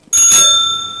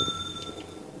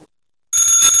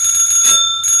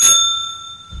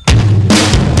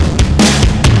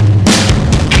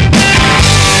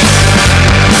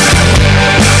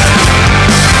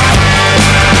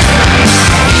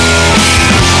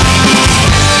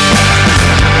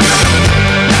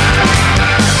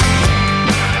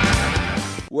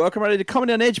Welcome ready to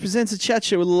Comedy on Edge presents a chat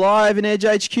show live in Edge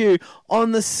HQ.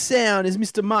 On the sound is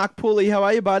Mr. Mark Pulley. How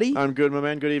are you, buddy? I'm good, my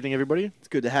man. Good evening, everybody. It's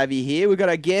good to have you here. We've got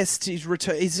our guest.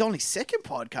 He's only second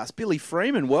podcast, Billy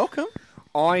Freeman. Welcome.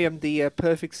 I am the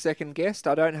perfect second guest.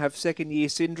 I don't have second year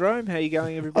syndrome. How are you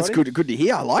going, everybody? That's good to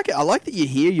hear. I like it. I like that you're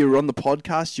here. You're on the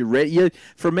podcast. You're ready.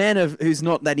 For a man who's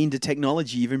not that into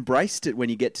technology, you've embraced it when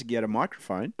you get to get a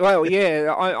microphone. Well,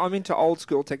 yeah, I'm into old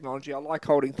school technology. I like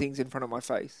holding things in front of my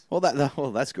face. Well,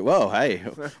 that's good. Well, hey,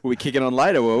 we'll be kicking on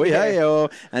later, will we? Yeah. Hey,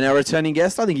 and our returning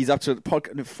guest, I think he's up to the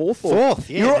podcast fourth.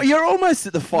 Yeah. You're almost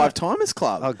at the Five Timers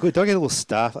Club. Oh, good. Do I get a little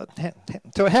staff?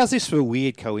 So how's this for a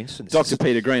weird coincidence? Dr.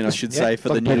 Peter Green, I should say, for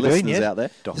Dr. the new Peter Green, listeners out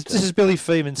there. This is Billy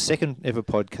Freeman's second ever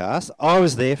podcast. I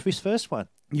was there for his first one.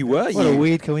 You were? What a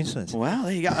weird coincidence. Wow,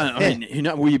 there you go. I mean,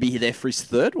 will you be there for his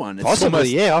third one? It's Possibly,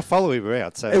 almost- yeah. I follow him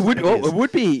around. So It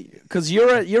would be, because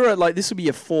you're at like, this will be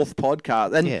your fourth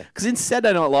podcast. And Yeah. because in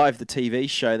Saturday Night Live, the TV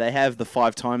show, they have the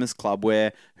Five Timers Club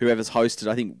where whoever's hosted,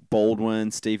 I think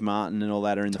Baldwin, Steve Martin and all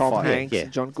that are in the Tom five. Hanks, Yeah.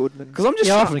 and John Goodman. Because I'm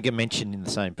just I often get mentioned in the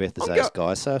same breath as those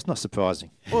guys, so it's not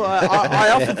surprising. Well, I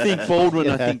often think Baldwin,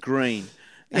 I think Green.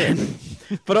 Yeah.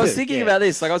 But I was thinking Yeah. about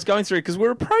this, like I was going through, because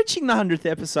we're approaching the 100th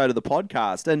episode of the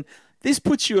podcast, and this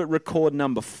puts you at record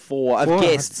number 4 of 4.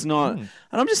 guests, not. And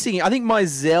I'm just thinking, I think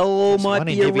Mizell That's might one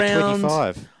be in every around.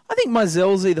 25. I think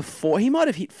Mizell's either 4. He might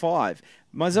have hit 5.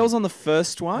 Mizell's on the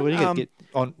first one. Well, you got to get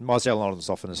on Mizell on as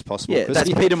often as possible. Yeah, 'cause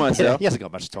that's Peter Mizell. He hasn't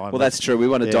got much time. Well, that's true. We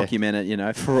want to Yeah. document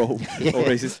it, for all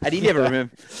reasons. And he never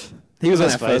remember. He was on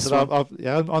Let's our face first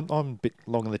it, one. I'm a bit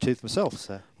long in the tooth myself.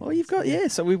 So Well, you've got,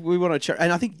 so we want to check.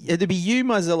 And I think it'd be you,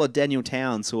 Mizell, or Daniel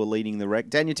Towns who are leading the rec.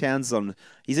 Daniel Towns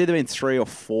he's either been 3 or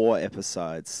 4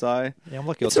 episodes. So yeah, I'm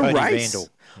like your it's a Tony race. Vandal.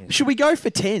 Yeah. Should we go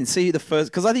for 10? See who the first,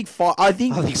 because I think 5. I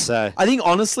think so.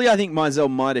 honestly, I think Mizell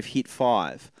might have hit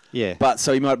 5. Yeah. But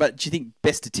do you think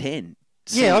best of 10?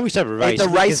 Yeah, I wish to have a race. The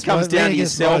race comes down to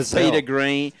against yourself, Mizell. Peter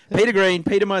Green,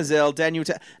 Peter Mizell, Daniel.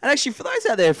 And actually, for those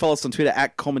out there who follow us on Twitter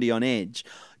at Comedy on Edge,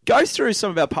 go through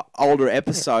some of our older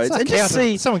episodes So and just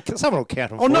see. someone will count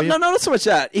them Oh, for no, you. no, not so much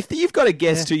that. If you've got a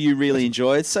guest who you really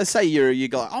enjoyed, so say you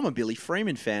go, I'm a Billy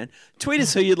Freeman fan, tweet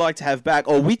us who you'd like to have back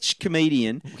or which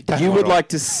comedian you would like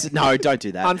to... No, don't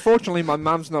do that. Unfortunately, my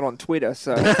mum's not on Twitter,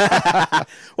 so...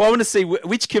 Well, I want to see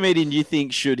which comedian you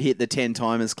think should hit the 10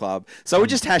 Timers Club. So we'll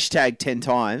just hashtag 10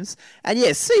 times and,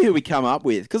 see who we come up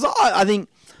with. Because I think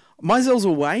Mizell's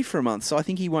away for a month, so I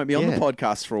think he won't be on the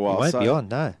podcast for a while. He won't be on,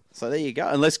 no. So there you go.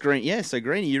 Unless Green, so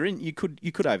Greenie, you're in. You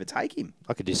could overtake him.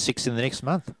 I could do 6 in the next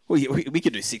month. Well, we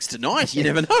could do 6 tonight. You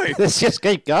never know. Let's just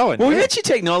keep going. Well, we mentioned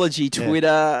technology,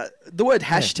 Twitter. The word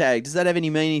hashtag, does that have any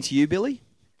meaning to you, Billy?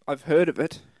 I've heard of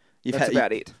it. That's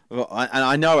about it. Well,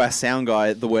 I know our sound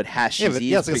guy, the word hash Yeah, is but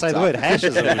his I was going to picked say the up. word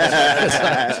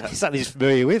hash is something he's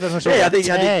familiar with. I'm not sure Yeah, I about think-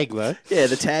 tag, though. Yeah,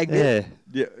 the tag bit. Yeah.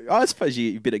 Yeah, I suppose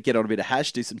you get on a bit of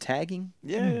hash, do some tagging.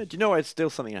 Yeah, do you know it's still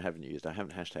something I haven't used? I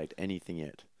haven't hashtagged anything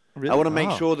yet. Really? I want to make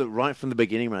Oh. sure that right from the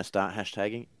beginning when I start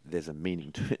hashtagging, there's a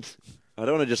meaning to it. I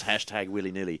don't want to just hashtag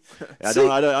willy-nilly. I don't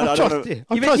want to...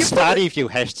 I've tried starting a few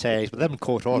hashtags, but they haven't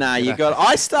caught on. Nah, you got.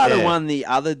 I started Yeah. one the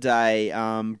other day.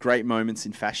 Great moments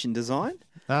in fashion design.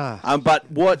 Ah. But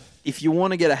if you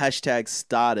want to get a hashtag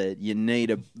started, you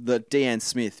need the Deanne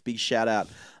Smith. Big shout out.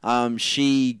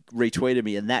 She retweeted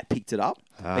me, and that picked it up.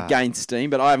 It gained steam,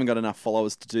 but I haven't got enough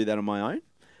followers to do that on my own.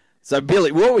 So, Billy,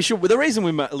 the reason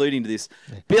we're alluding to this,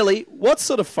 Billy, what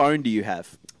sort of phone do you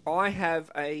have? I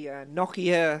have a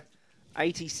Nokia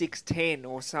 8610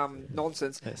 or some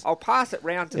nonsense. Yes. I'll pass it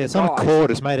round to the It's guys. on a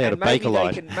cord. It's made out and of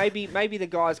Bakelite. Maybe the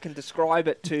guys can describe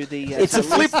it to the... It's a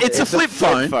flip. It's a flip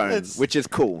phone. which is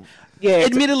cool. Yeah, it's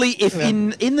Admittedly, if in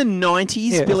the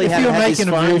 90s, Billy if had you're had this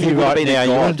making a phone, he movie would have right been a now, you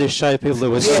god. wanted to show people that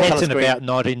was Yeah. set in Colour screen. about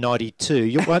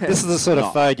 1992. This is the sort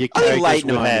of phone your I think late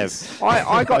characters would 90s. have.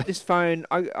 I got this phone.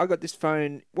 I got this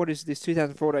phone. What is this?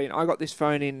 2014. I got this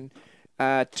phone in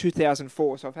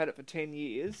 2004. So I've had it for 10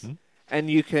 years, and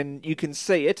you can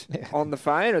see it on the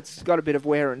phone. It's got a bit of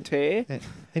wear and tear. Yeah.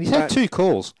 And he's had 2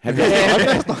 calls. Have you?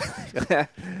 Yeah.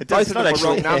 does Both of not them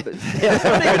actually- were wrong numbers.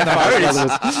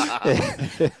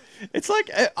 It's like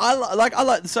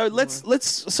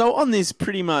so on this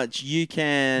pretty much you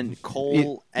can call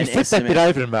You and flip that bit SMS.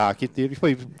 over to Mark.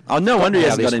 Oh, no wonder he how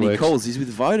hasn't got this any works. calls. He's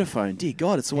with Vodafone. Dear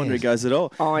God, it's a wonder he goes at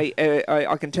all. I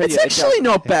can tell It's you. it actually does-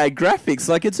 not bad graphics.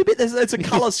 Like it's a bit. It's a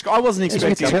color. I wasn't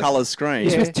expecting a color screen.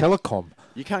 He's Yeah. with Telecom.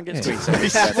 You can't get Yeah.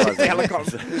 screensavers. That's why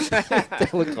I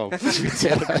Telecom.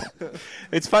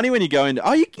 It's funny when you go into.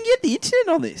 Oh, you can get the internet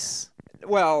on this.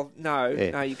 Well, no,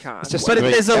 Yeah. no, you can't. It's just But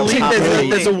green. there's a link.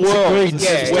 There's a It's world. green. Yeah,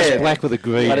 It's yeah. just black with a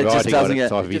green But it just writing on doesn't it get-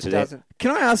 type It of just internet. doesn't.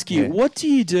 Can I ask you, Yeah. what do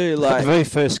you do? The Like, very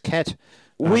first cat.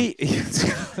 we.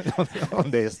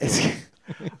 on there.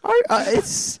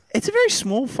 It's a very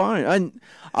small phone, and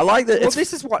I like that. Well, It's,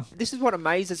 this is what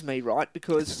amazes me, right?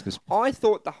 Because I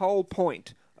thought the whole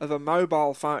point of a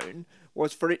mobile phone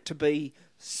was for it to be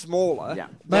smaller Yeah.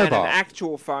 than Mobile. an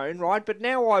actual phone, right? But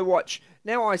now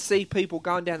I see people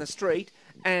going down the street,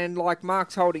 and like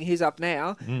Mark's holding his up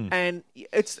now, and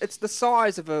it's the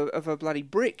size of a bloody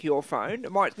brick. Your phone,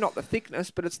 it might not the thickness,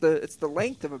 but it's the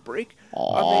length of a brick.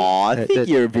 I think that-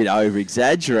 you're a bit over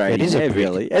exaggerating. It is a there, brick.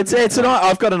 Billy.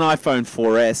 I've got an iPhone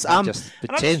 4S. Just And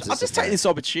pretends I'll it's just a take phone. this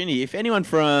opportunity. If anyone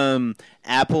from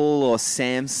Apple or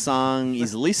Samsung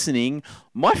is listening,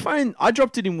 my phone, I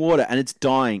dropped it in water and it's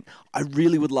dying. I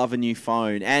really would love a new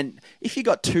phone. And if you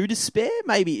got 2 to spare,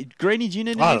 maybe Greenie, do you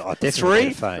need I'll definitely 3?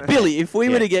 get a phone. Billy, if we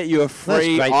were Yeah. to get you a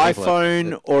free great people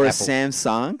iPhone at or a Apple.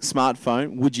 Samsung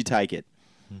smartphone, would you take it?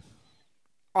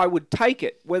 I would take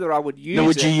it. Whether I would use No,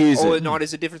 would it you use or it? not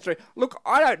is a different story. Look,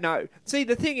 I don't know. See,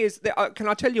 the thing is, that, can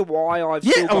I tell you why I've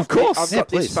Yeah, still got of course. I've Yeah, got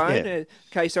this please, phone. yeah.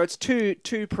 Okay, so it's two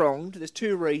pronged. There's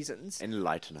 2 reasons.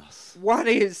 Enlighten us. One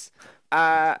is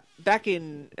back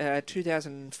in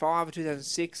 2005 or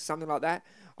 2006, something like that.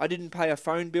 I didn't pay a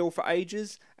phone bill for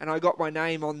ages, and I got my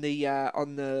name on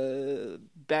the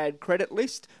bad credit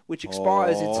list, which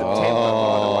expires in September,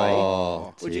 by the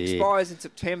way. Which gee. expires in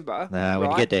September. Nah, when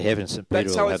you right? get to heaven, St. But Peter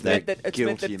so will it's have meant that. that for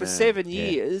guilty man. 7 Yeah.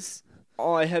 years,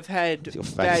 I have had Your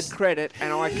bad face. credit,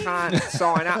 and I can't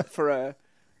sign up for a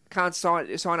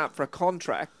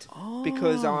contract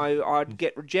because I'd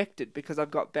get rejected because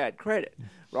I've got bad credit,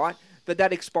 right? But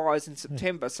that expires in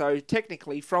September, so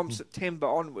technically from September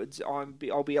onwards,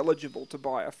 I'll be eligible to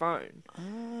buy a phone.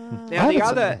 Now I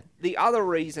haven't the other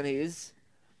reason is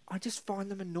I just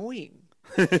find them annoying.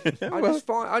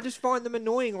 I just find them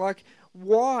annoying. Like,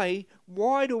 why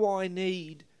do I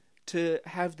need to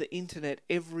have the internet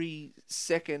every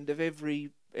second of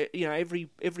everywhere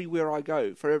I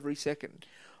go for every second?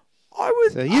 I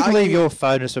would. So you believe argue- your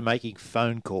phone is for making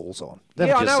phone calls on?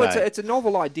 Yeah, I Just know say. it's a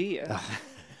novel idea.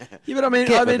 Yeah, but I mean,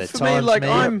 Get with the for me, times, like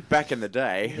man. I'm. Back in the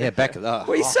day. Yeah, back at that.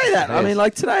 Well, you say that. I Yes. mean,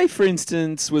 like today, for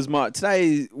instance,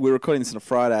 today we're recording this on a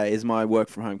Friday. Is my work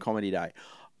from home comedy day.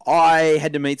 I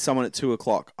had to meet someone at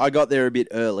 2:00. I got there a bit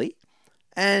early,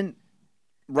 and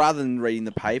rather than reading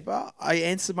the paper, I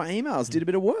answered my emails, did a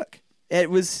bit of work.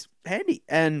 It was handy,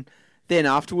 and then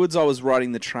afterwards, I was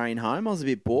riding the train home. I was a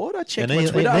bit bored. I checked An, my an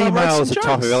Twitter. and I wrote email some is a type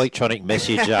of jokes. electronic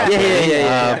message. Yeah. You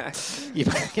know, I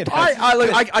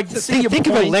see your think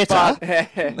point, of a letter.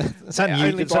 but- Something, Yeah,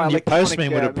 only by something your electronic,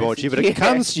 postman would have brought you, but it message. Yeah.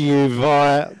 comes to you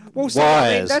via Well, so, I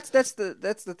mean, wires. that's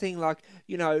the thing. Like,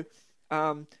 you know,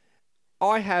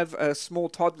 I have a small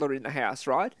toddler in the house,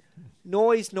 right?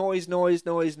 Noise.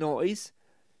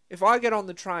 If I get on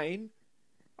the train,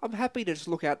 I'm happy to just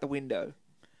look out the window.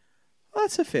 Oh,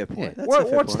 that's a fair point. Yeah. That's What- a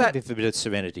fair what's point. that? With a bit of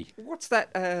serenity. What's that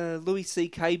Louis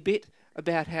C.K. bit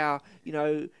about how, you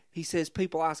know, he says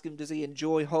people ask him, does he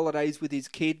enjoy holidays with his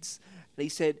kids? And he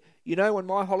said, you know when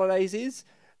my holidays is?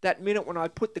 That minute when I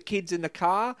put the kids in the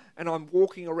car and I'm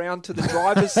walking around to the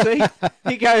driver's seat.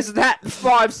 He goes, that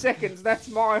 5 seconds, that's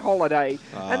my holiday.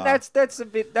 And that's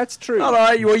true. No,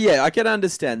 well, yeah, I can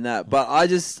understand that, but I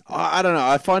don't know.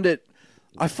 I find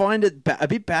it a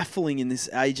bit baffling in this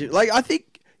age. Like, I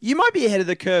think you might be ahead of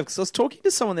the curve because I was talking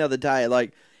to someone the other day.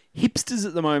 Like, hipsters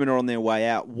at the moment are on their way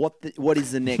out. What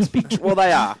is the next big? Well,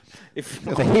 they are. If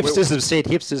The hipsters have said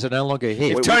hipsters are no longer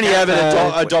hip. if Tony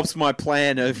Abbott adopts my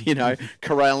plan of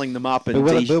corralling them up and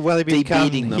But will they become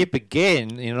de-beating them. hip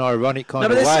again in an ironic kind No,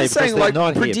 of but way? they're Because saying they're like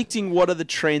not hip. predicting what are the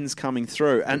trends coming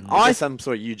through, and Is I there some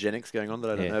sort of eugenics going on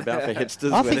that I don't Yeah. know about for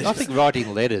hipsters? I think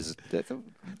writing letters.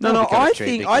 No, become a I trend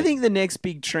think again. the next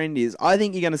big trend is I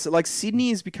think you're going to see like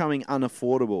Sydney is becoming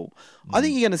unaffordable. I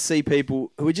think you're going to see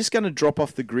people who are just going to drop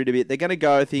off the grid a bit. They're going to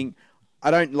go, think, I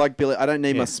don't like Billy. I don't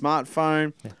need my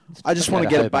smartphone. I just want to Go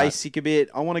to get a Hobart. basic a bit.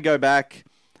 I want to go back,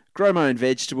 grow my own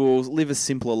vegetables, live a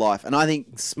simpler life. And I think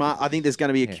there's going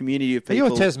to be a community of But you're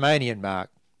people. Tasmanian,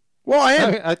 Mark. Well, I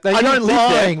am. I don't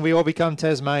live there. We all become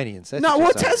Tasmanians. That's No, what well,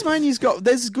 you're saying. Tasmania's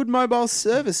there's good mobile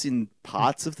service in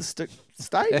parts of the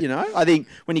state, you know. I think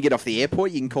when you get off the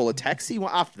airport, you can call a taxi. Well,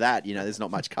 after that, there's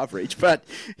not much coverage. But,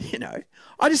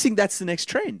 I just think that's the next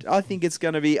trend. I think it's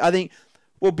going to be,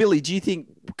 well, Billy, do you think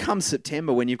come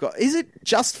September when is it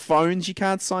just phones you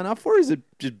can't sign up for? Or is it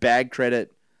just bad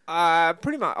credit?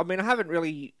 Pretty much. I mean, I haven't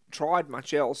really tried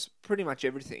much else. Pretty much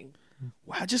everything.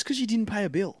 Wow, just because you didn't pay a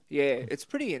bill. Yeah, it's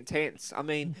pretty intense. I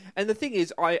mean, and the thing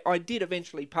is, I did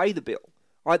eventually pay the bill.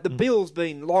 The bill's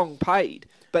been long paid,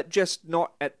 but just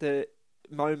not at the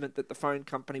moment that the phone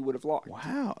company would have liked.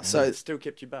 Wow. So So it still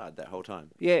kept you barred that whole time.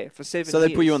 Yeah, for 7 years. so they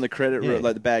put you on the credit Yeah.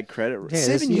 like the bad credit. Yeah,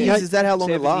 7 there's- years, is that how long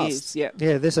it 7 lasts? years, yeah.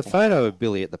 Yeah, there's a photo of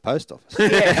Billy at the post office.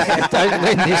 Yeah. Don't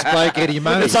let this bloke any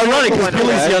money. It's ironic because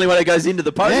Billy's the only one that goes into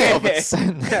the post Yeah. office.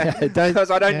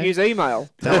 Because I don't yeah. use email.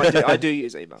 No, I do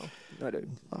use email. I do.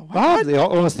 I have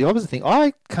almost the opposite thing.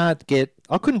 I couldn't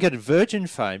get a Virgin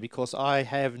phone because I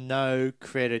have no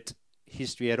credit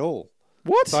history at all.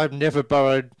 What? So I've never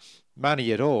borrowed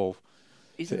money at all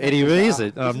Isn't for that any bizarre? reason.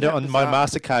 Isn't that My bizarre?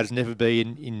 MasterCard's never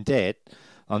been in debt.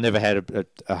 I've never had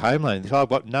a home loan. So I've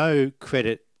got no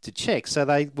credit to check. So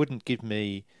they wouldn't give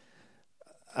me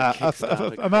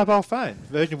a mobile phone.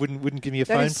 Virgin wouldn't give me a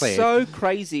That phone is plan. so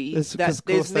crazy It's that because, of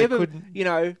course, there's they never,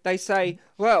 couldn't- they say,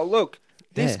 well, look,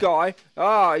 this Yeah.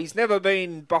 guy, he's never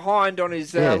been behind on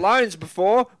his Yeah. loans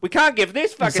before. We can't give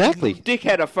this fucking Exactly.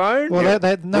 dickhead a phone. Well,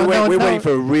 We're waiting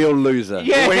for a real loser.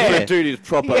 Yeah. We're waiting for a dude who's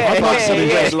proper. Yeah. I've got some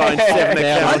red line 7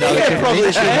 Now, I accounts. think they they can probably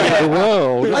reach should- the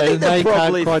world, I think and they they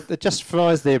probably- can't quite. It just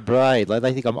fries their brain. Like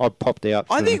they think I've popped out.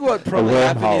 I from think what a probably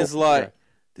happened wormhole. is like,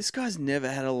 this guy's never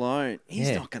had a loan. He's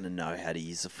Yeah. not going to know how to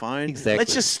use a phone. Exactly.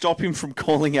 Let's just stop him from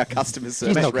calling our customer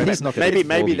service not- rep. he's not gonna Maybe inform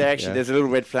maybe you, they actually yeah. there's a little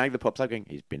red flag that pops up going,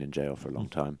 he's been in jail for a long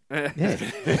time. Yeah.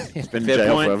 He's been in Fair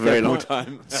jail point, for a fair very long point.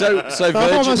 time. So I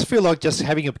Virgin. almost feel like just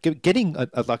having getting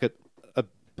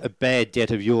a bad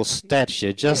debt of your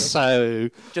stature, just so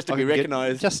Just to I be can get-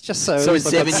 recognised. just so. So in it's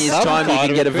like 7 years' some time, you kind can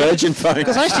of get a credit. Virgin phone.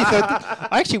 Because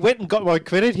I actually went and got my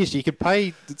credit history. You could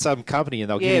pay some company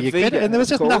and they'll Yeah, give you Vita, credit, and there was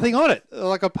it's just called. nothing on it.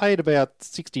 Like I paid about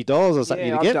 $60 or something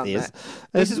Yeah, to I've get done this. that.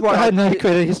 This is what I had no I-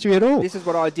 credit history at all. This is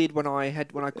what I did when I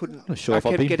couldn't. not sure I if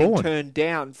I've kept been getting born. turned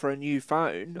down for a new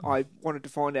phone. I wanted to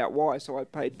find out why, so I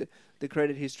paid the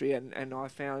credit history, and I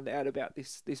found out about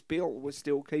this bill was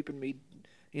still keeping me.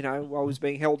 I was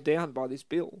being held down by this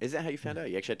bill. Is that how you found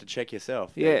out? You actually had to check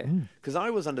yourself. Yeah. Because I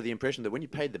was under the impression that when you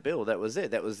paid the bill, that was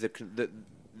it. That was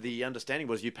the understanding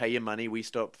was you pay your money, we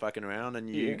stop fucking around,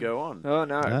 and you Yeah. go on. Oh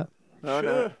no! No. Oh no!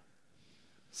 Sure.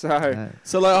 So No.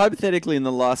 So, like, hypothetically, in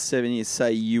the last 7 years,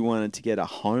 say you wanted to get a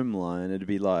home loan, it'd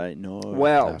be like, no.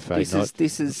 well, I'm afraid this not, is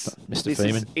this is Mr. this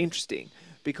Freeman. is interesting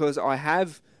because I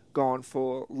have gone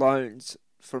for loans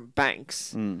from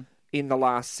banks Mm. in the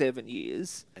last 7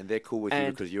 years. And they're cool with you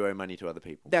And- because you owe money to other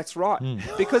people. That's right,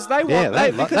 because they want Yeah,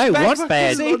 they because want banks,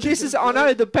 bad- See, this is I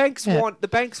know the banks Yeah. want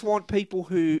people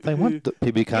who They who, want the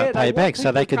people who can't yeah, pay they back, want so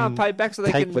people they who can can't pay back, so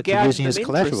they take can what they're gouge using them as interest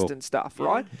collateral. and stuff,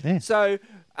 right? Yeah. So,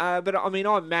 but I mean,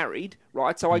 I'm married,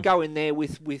 right? So I go in there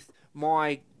with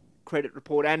my credit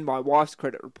report and my wife's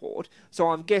credit report. So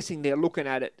I'm guessing they're looking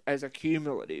at it as a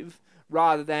cumulative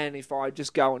rather than if I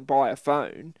just go and buy a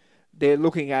phone, they're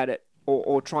looking at it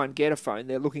or try and get a phone,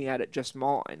 they're looking at it just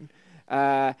mine.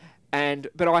 But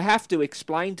I have to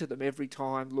explain to them every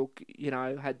time, look,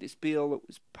 had this bill, it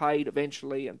was paid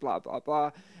eventually, and blah blah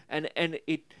blah, and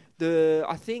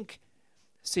I think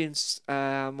since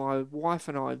my wife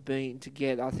and I have been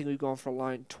together, I think we've gone for a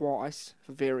loan twice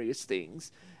for various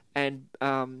things, and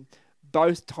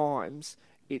both times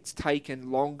it's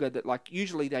taken longer. That like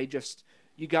usually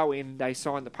you go in, they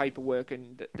sign the paperwork,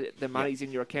 and the money's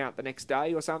in your account the next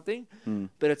day or something.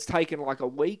 But it's taken like a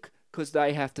week because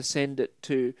they have to send it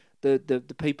to the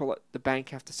people at the bank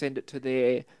have to send it to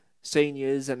their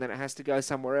seniors, and then it has to go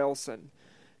somewhere else, and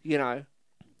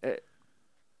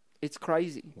it's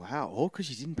crazy. Wow, all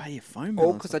because you didn't pay your phone bill. All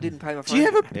and because stuff. I didn't pay my phone. Do you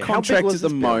have a bill. contract was at the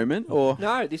this bill? moment, or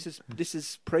No, this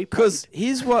is prepaid. because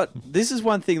this is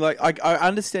one thing. Like, I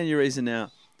understand your reason now.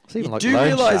 It's even You like do loan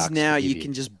realize sharks now to give you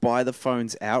can just buy the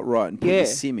phones outright and put Yeah. your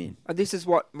SIM in. And this is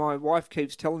what my wife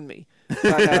keeps telling me.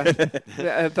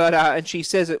 But and she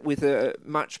says it with a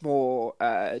much more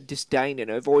disdain in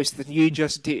her voice than you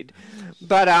just did.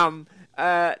 But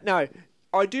no,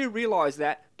 I do realise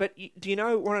that. But do you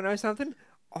want to know something?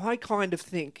 I kind of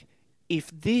think if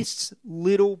this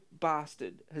little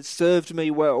bastard has served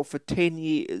me well for 10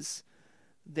 years,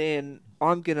 then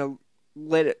I'm going to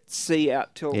let it see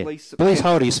out till at least Billy's September.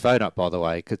 holding his phone up, by the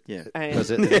way, Yeah. because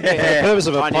for And- the purpose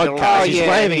of a Tiny little- podcast, Oh, he's yeah,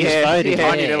 waving his yeah, phone in yeah. the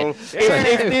Tiny air. little-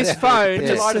 If this phone,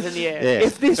 Yeah. Lighter than the air. Yeah.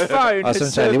 if this phone I was has going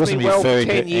to say, he served wasn't me well for referring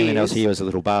to 10 anyone else years, here as a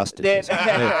little bastard. then,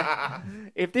 Yeah.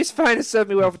 if this phone has served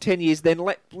me well for 10 years, then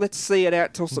let's see it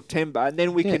out till September, and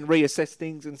then we can reassess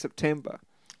things in September.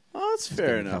 Oh, that's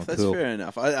fair gonna enough. come That's cool. fair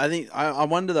enough. I think I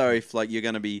wonder though if like you're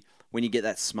going to be when you get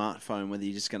that smartphone, whether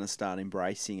you're just going to start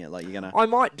embracing it, like you're going to. I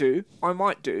might do,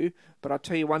 but I'll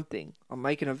tell you one thing. I'm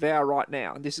making a vow right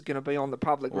now, and this is going to be on the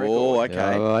public record. Oh, okay.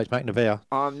 Yeah, all right, making a vow.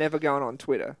 I'm never going on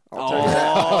Twitter. I'll tell you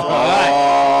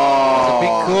that.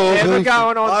 Never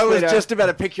going on I was Twitter. just about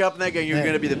to pick you up there going, you're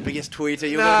going to be the biggest tweeter.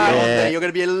 You're going to be on there. You're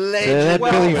going to be a legend.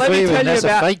 Well, Billy let me Freeman, tell you that's a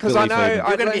about, fake because Billy I know Freeman.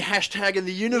 You're going to be hashtagging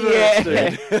the universe,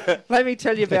 dude. Let me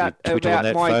tell you about Twitter on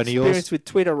that my phone of yours. experience with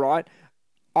Twitter, right?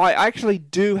 I actually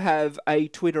do have a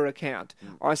Twitter account.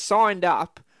 I signed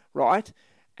up, right?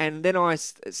 And then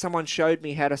someone showed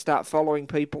me how to start following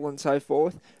people and so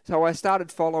forth. So I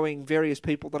started following various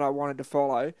people that I wanted to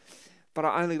follow. But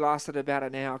I only lasted about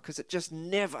an hour because it just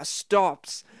never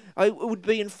stops. It would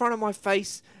be in front of my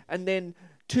face, and then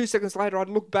 2 seconds later I'd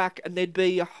look back and there'd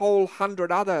be a whole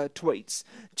 100 other tweets.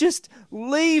 Just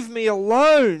leave me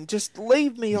alone. Just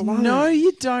leave me alone. No,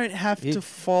 you don't have to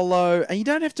follow, and you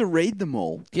don't have to read them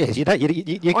all. Yes, you don't. You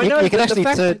I know, can but actually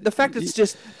the fact it's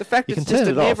just can a turn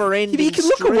it off. never-ending. You can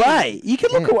look stream. away. You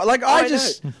can look away. Like I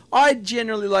I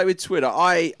generally like with Twitter.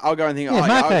 I'll go and think. Yeah, I've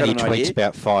Mark got only an tweets idea.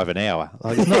 about 5 an hour.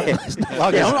 Like, it's not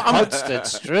like Yeah, a I'm- constant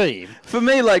stream. For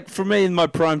me, in my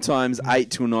prime times, 8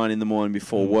 till 9 in the morning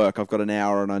before work, I've got an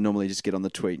hour, and I normally just get on the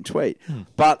tweet and tweet.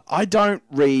 But I don't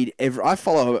read I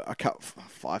follow a couple,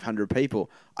 500 people.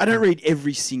 I don't read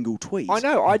every single tweet. I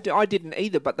know, I didn't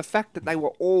either, but the fact that they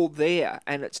were all there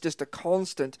and it's just a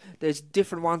constant, there's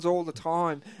different ones all the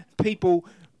time. People,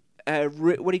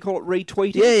 what do you call it,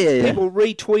 retweeting? Yeah. People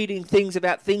retweeting things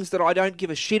about things that I don't give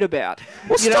a shit about.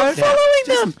 Well, stop following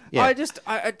them. Yeah. I just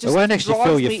It won't actually drives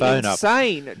fill your me phone up.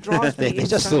 insane. It drives me They're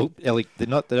just insane. little, they're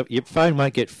not. Your phone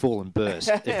won't get full and burst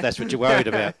if that's what you're worried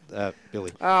about,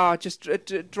 Billy. Oh,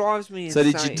 it drives me So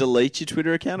insane. did you delete your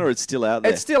Twitter account, or it's still out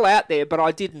there? It's still out there, but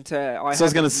I didn't. So I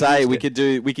was going to say we could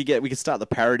start the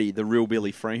parody, the real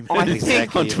Billy Freeman, I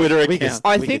think- on Twitter We could- account.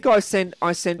 I we think could- I sent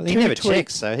Well, he two never tweets.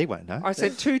 checks, so he won't know. I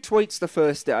sent 2 tweets the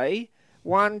first day.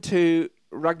 One to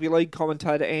rugby league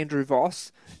commentator Andrew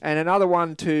Voss, and another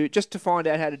one to just to find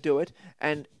out how to do it,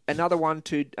 and another one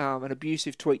to an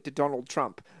abusive tweet to Donald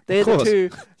Trump. They're course.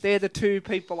 the two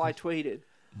people I tweeted.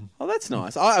 Oh, that's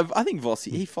nice. I think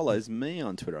Vossi, he follows me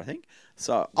on Twitter, I think.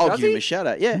 So I'll Does give him he? a shout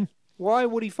out. Yeah. Why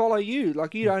would he follow you?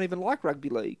 Like, you don't even like rugby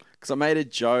league. Because I made a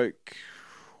joke.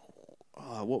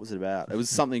 Oh, what was it about? It was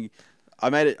something. I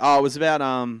made it. Oh, it was about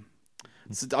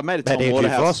so I made a About Tom Andrew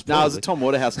Waterhouse. Voss, No, it was a probably. Tom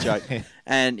Waterhouse joke,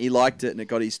 and he liked it, and it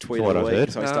got his tweet What of the I've week.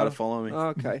 heard. So he started following me. Oh,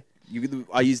 okay.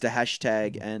 I used a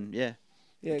hashtag, and Yeah,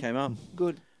 it came up.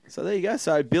 good. So there you go.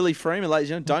 So Billy Freeman,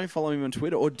 ladies and gentlemen, don't follow him on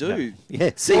Twitter, or do. Yeah.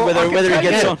 See Well, I whether can he tell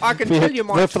gets you- on. I can tell you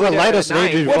my For the Twitter latest name.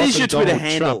 Andrew What Voss is your and Twitter Donald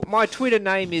handle? Trump. My Twitter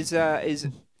name is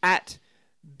at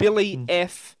Billy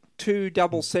F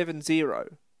 2770.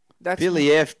 That's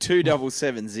Billy F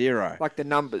 2770. like the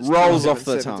numbers. Rolls off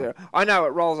the 2770. I know, it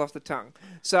rolls off the tongue.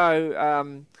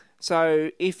 So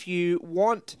if you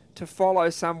want to follow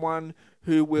someone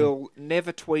who will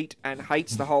never tweet and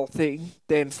hates the whole thing,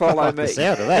 then follow me. The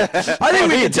sound of that. I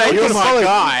think we can take You're this my follow.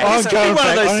 guy. This I'm will be going one of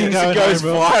back. those I'm things that going goes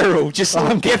home. viral. Just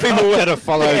get people I'm gonna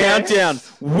follow the you. countdown.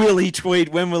 Will he tweet?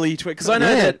 When will he tweet? Because I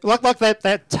know Yeah, that. like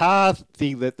that tar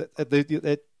thing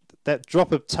that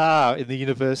drop of tar in the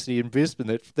university in Brisbane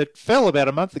that fell about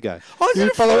a month ago. Oh, You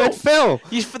it follow fell? it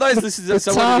fell. For those listeners,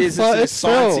 so tar what it is, fell- it's a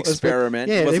science fell.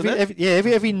 experiment, Yeah, wasn't it?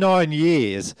 every 9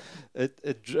 years.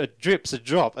 It drips a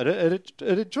drop, and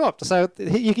it dropped. So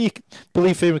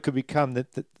Billy Freeman could become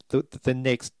the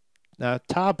next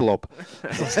tar blob.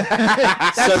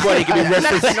 So what, he could be That's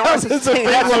referenced. the nicest thing.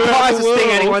 That's the nicest thing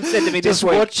anyone said to me this Just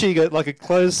week. watching it like a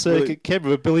closed circuit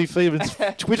camera of Billy Freeman's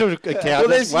Twitter account.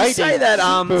 Well, just you waiting say that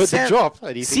for it to Sam- drop.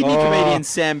 And you think, Sydney oh, comedian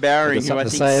Sam Bowring, I've who I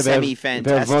got think something to say about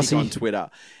semi-fantastic Vossi. on Twitter,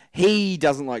 he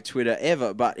doesn't like Twitter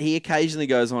ever, but he occasionally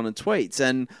goes on and tweets.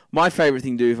 And my favourite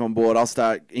thing to do if I'm bored, I'll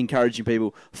start encouraging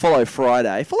people, follow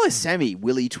Friday. Follow Sammy.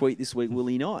 Will he tweet this week? Will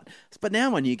he not? But now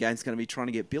my new game's going to be trying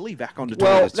to get Billy back onto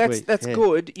Twitter. Well, tweet, that's yeah.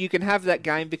 good. You can have that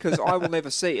game because I will never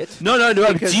see it. No.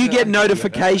 Because, Do you get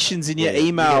notifications in your Yeah, you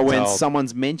email get when told.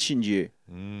 someone's mentioned you?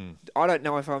 I don't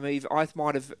know if I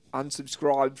might have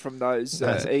unsubscribed from those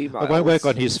emails. It won't work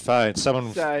on his phone.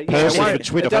 Someone So, yeah, personally it from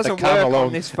Twitter it had to doesn't come work on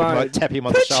along this and phone. like, tap him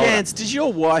on the shoulder. Perchance, does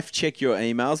your wife check your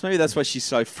emails? Maybe that's why she's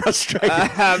so frustrated.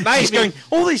 Maybe. She's going,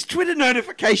 all these Twitter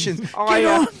notifications. Get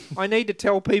on. I need to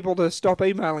tell people to stop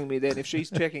emailing me then if she's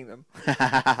checking them.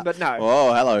 But no.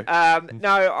 Oh, hello.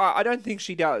 No, I don't think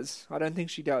she does.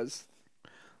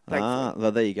 Thankfully.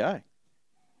 Well, there you go.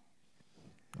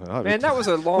 Oh, Man, that was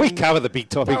a long. we cover the big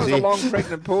that topics was here. a long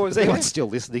pregnant pause. Is there. anyone still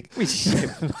listening?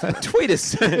 Tweet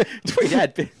us. Tweet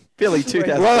at Billy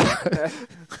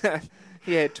 2000.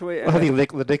 Yeah, tweet. I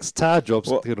think the next tar job's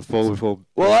going to fall before.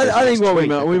 Well, I think what we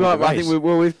might, I race. think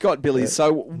we've got Billy.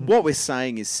 So what we're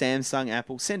saying is Samsung,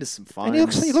 Apple, send us some phones.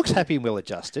 And he looks happy and well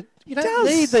adjusted. You don't does.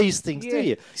 need these things, Yeah. do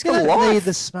you? He's You got a don't life. need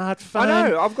the smartphone. I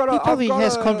know. He probably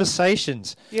has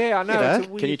conversations. Yeah, I know. You know? It's a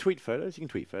weird... Can you tweet photos? You can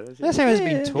tweet photos. That's how he's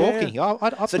been talking. Yeah.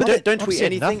 I So I've don't tweet said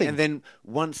anything, nothing. and then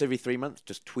once every 3 months,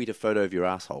 just tweet a photo of your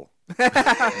asshole.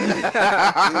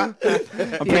 I'm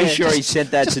pretty sure he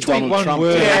sent that to just tweet Donald one Trump.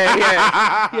 word.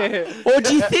 yeah. Or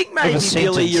do you think maybe, Of a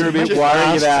Billy, sentence. you're a bit Just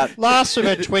worried about... Lasts for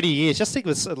about 20 years. Just think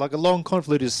of it like a long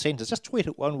convoluted sentence. Just tweet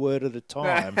it one word at a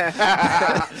time.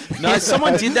 No,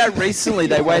 someone did that recently.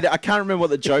 They waited. I can't remember what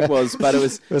the joke was, but it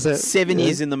was that- 7 yeah.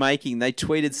 years in the making. They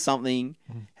tweeted something,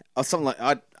 or something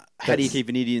like, "How do you keep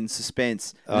an idiot in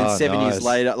suspense?" And then Oh, 7 years nice.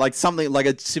 later, like something like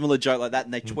a similar joke like that,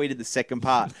 and they tweeted the second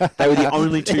part. They were the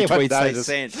only two Anyone tweets they noticed?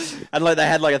 sent, and like they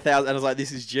had like 1,000. And I was like,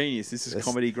 "This is genius. This is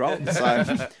comedy gold."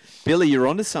 So, Billy, you're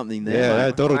onto something there. Yeah,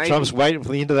 mate. Donald Maybe. Trump's waiting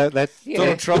for the end of that. Yeah.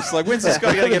 Donald Trump's like, "When's this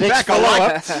guy going to get Next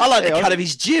back?" I like the cut of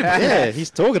his jib. Yeah, he's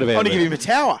talking I about want to it. give him a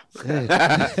tower.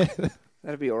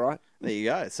 That'd be all right. There you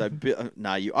go. So,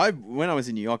 when I was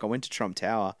in New York, I went to Trump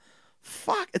Tower.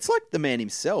 Fuck, it's like the man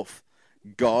himself.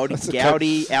 God,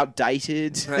 gouty,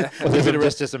 outdated.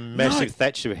 Just a massive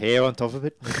thatch of hair on top of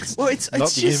it. Well, it's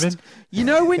not just human. you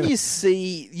know when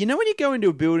you go into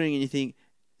a building and you think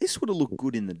this would have looked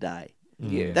good in the day.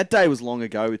 Yeah. That day was long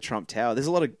ago with Trump Tower. There's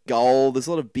a lot of gold. There's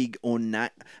a lot of big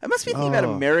ornate. It must be a thing about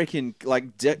Oh. American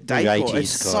like decor. 80s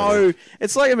It's kind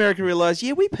it's like America realized,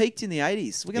 yeah, we peaked in the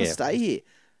 80s. We're going to Yeah. stay here,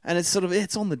 and it's sort of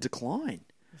it's on the decline.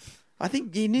 I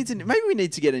think maybe we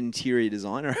need to get an interior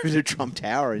designer over to Trump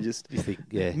Tower and just. You think,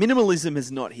 yeah. Minimalism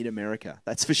has not hit America.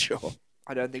 That's for sure.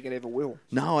 I don't think it ever will.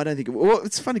 No, I don't think it. Well,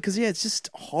 it's funny because it's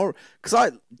just horror.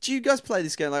 Because do you guys play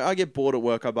this game? Like, I get bored at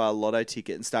work, I buy a lotto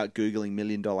ticket and start googling $1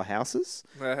 million houses.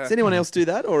 Does anyone else do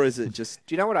that, or is it just?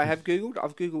 Do you know what I have Googled?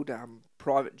 I've Googled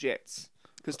private jets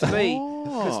because to me,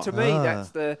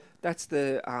 that's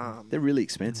the They're really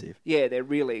expensive. yeah, they're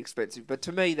really expensive. But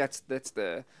to me, that's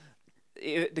the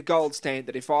gold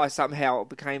standard. If I somehow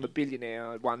became a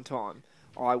billionaire at one time,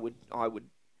 I would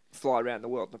fly around the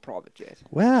world in a private jet.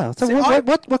 Wow. So See,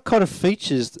 what kind of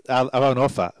features are on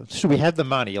offer? Should we have the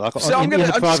money? Like So in the I'm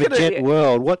just private gonna- jet yeah.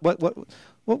 world,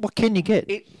 what can you get?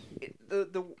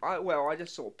 I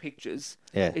just saw pictures.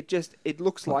 Yeah. It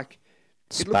looks like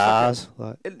Spas.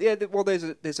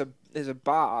 there's a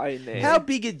bar in there. How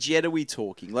big a jet are we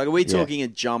talking? Like, are we Yeah. talking a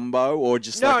jumbo or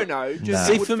just No, like no. No. Just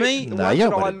See, it would for fit- me- the No, ones you that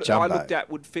don't want a I jumbo. looked at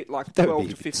would fit like That would 12 be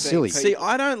to a bit 15 silly. people. See,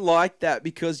 I don't like that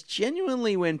because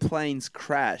genuinely, when planes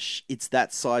crash, it's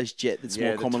that size jet that's Yeah,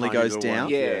 more the commonly tiny goes little down.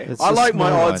 ones, Yeah. It's I a like my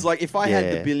small odds. one. Like, if I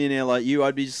had the Yeah. billionaire like you,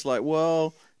 I'd be just like,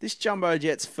 well, this jumbo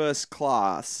jet's first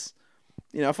class.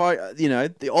 You know,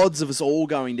 the odds of us all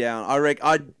going down,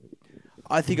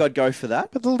 I think I'd go for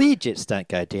that. But the Learjets don't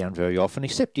go down very often,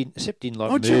 except in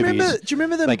like Oh, do you movies.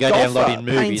 remember the They go down a lot golfer, in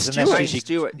Payne movies, and that's Stewart? usually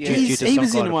Stewart, yeah. due He's- to he some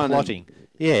was kind in of one and- plotting.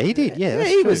 Yeah, he did. Yeah, Yeah, that's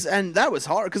he true. was, and that was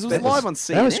horror because it was That live on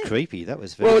CNN. That was creepy. That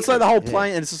was very. Well, it's like the whole creepy,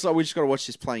 plane, and it's just like we just got to watch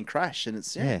this plane crash, and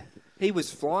it's Yeah. He was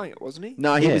flying it, wasn't he?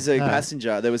 No, he Yeah, was a no.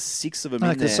 passenger. There was 6 of them No,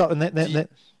 in there. because that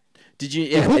Did you?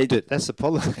 he Yeah, hooked it. That's the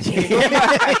problem.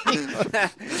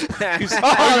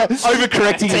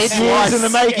 overcorrecting his 10 years in the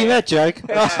slice. making that joke.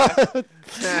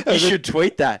 You should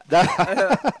tweet that.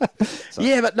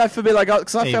 Yeah, but no, for me, like,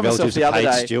 because I found myself the other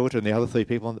day. Stewart and the other 3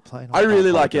 people on the plane. I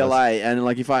really like apologise. LA, and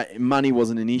like if money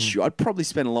wasn't an issue, I'd probably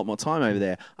spend a lot more time over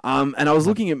there. And I was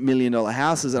looking at $1 million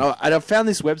houses, and I found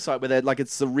this website where they're like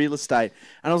it's the real estate,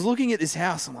 and I was looking at this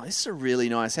house. I'm like, this is a really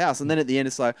nice house, and then at the end,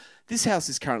 it's like this house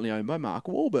is currently owned by Mark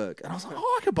Wahlberg, and I was like,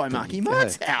 oh, I could buy Marky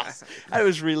Mark's house. And it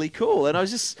was really cool, and I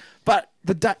was just, but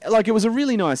it was a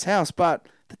really nice house, but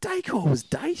the decor was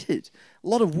dated. A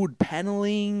lot of wood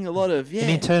paneling, a lot of An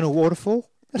internal waterfall.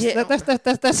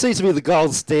 That seems to be the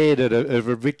gold standard of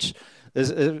a rich.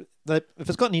 If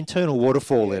it's got an internal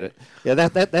waterfall in it,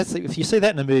 that's if you see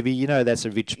that in a movie, you know that's a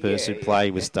rich person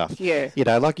playing with stuff. Yeah. You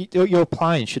know, like your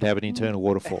plane should have an internal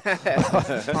waterfall.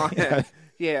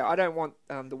 Yeah, I don't want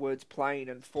the words plane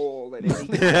and fall and anything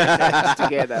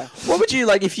together. What would you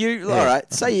like if you? All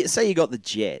right, say you got the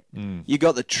jet, you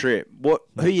got the trip.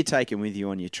 Who you taking with you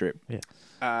on your trip?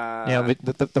 Now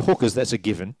the hookers, that's a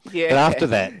given. Yeah. But after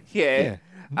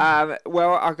that,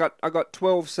 Well, I got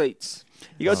 12 seats.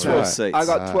 You got 12 seats. I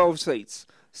got 12 seats.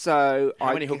 So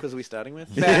How many hookers are we starting with?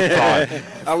 11.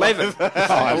 11.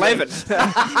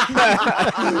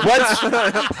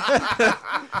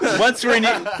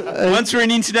 Once we're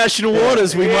in international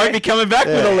waters, we might be coming back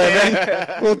with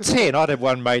 11. Well, 10. I'd have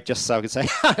one mate just so I could say,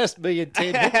 that's me and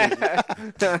 10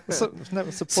 hookers.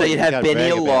 So you'd have Benny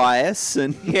Elias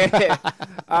and Yeah.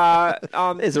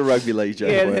 there's a rugby league joke.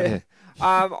 Yeah. for you.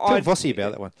 Tell I'd, Vossi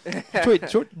about that one. Tweet.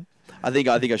 I think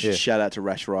I should shout out to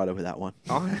Rash Ryder with that one.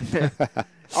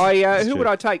 who would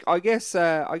I take? I guess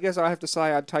I have to say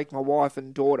I'd take my wife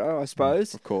and daughter, I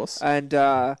suppose. Of course. And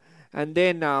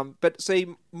then but see,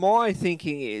 my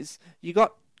thinking is you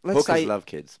got let's Hookers say love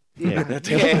kids. yeah.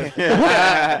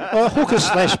 Well, hooker /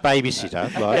 babysitter.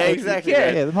 Like, Yeah, exactly.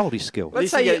 Yeah, the multi-skill.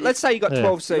 Let's least say you got 12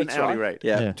 An seats, hourly right? rate.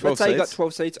 Yeah. Yeah. 12 Let's say you got seats.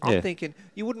 12 seats. I'm Yeah. thinking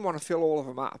you wouldn't want to fill all of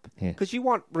them up Yeah. because you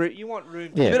want room. Yeah.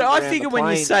 To But get I around figure the when you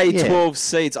plane. say Yeah. 12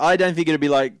 seats, I don't think it'd be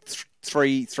like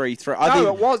three. I No, think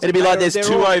it wasn't. it'd be like there's They're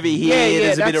two all- over here. Yeah,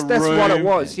 there's a bit of that's room. what it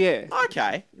was. Yeah,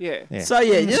 Okay. yeah. Yeah. So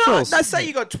yeah, you know, Stalls. let's say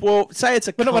you got 12. Say it's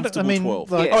a But no, but comfortable I mean,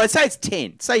 12. like- Yeah. All right, say it's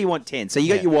 10. Say you want 10. So you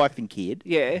got Yeah. your wife and kid.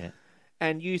 Yeah.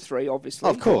 And you three, obviously.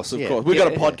 Of course. Yeah. We've got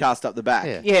a Yeah. podcast up the back.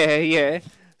 Yeah. Yeah.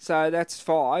 So that's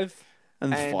 5.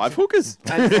 And And- 5 hookers.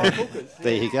 And 5 hookers.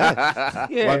 There you go. Yeah.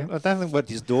 Well, I don't think what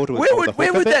his daughter would Where call would- the where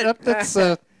hooker, would but that- That's,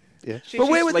 yeah. She, But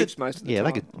she where would sleeps most of the Yeah, time.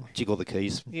 they could jiggle the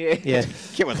keys. Yeah. Yeah.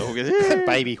 Get with the hookers.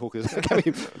 Baby hookers.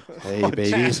 Hey,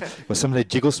 babies. Well, somebody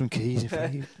jiggle some keys.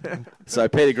 If you... So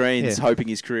Peter Green's Yeah. hoping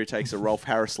his career takes a Rolf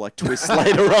Harris-like twist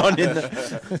later on. In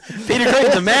the Peter Green,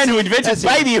 the man who invented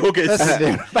baby hookers.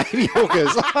 Baby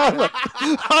hookers.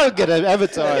 I'm going to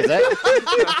advertise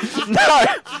that. No,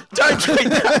 don't tweet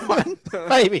that one.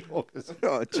 Baby hookers.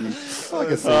 Oh, gee. I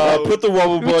can see that. Put the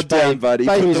wobble board down, buddy.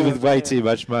 Put Babies the- with way too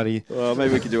much money. Well,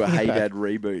 maybe we could do a Hey Dad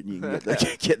reboot, and you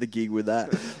can get the gig with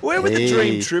that. Where would the Hey.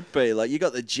 dream trip be? Like you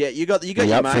got the jet, you got You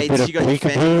your up for a bit mates, of you got your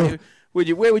peekaboo?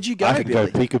 family. Where would you go, I can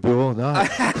Billy? go peekaboo all night.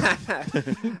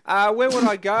 Where would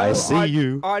I go? I see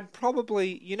you. I'd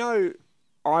probably,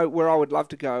 where I would love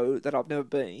to go that I've never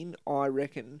been. I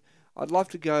reckon I'd love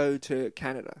to go to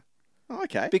Canada Oh,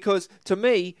 okay. because to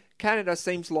me, Canada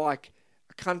seems like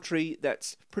a country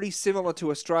that's pretty similar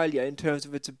to Australia in terms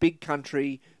of it's a big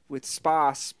country with a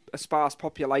sparse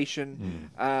population.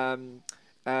 A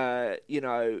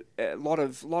lot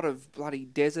of bloody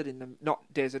desert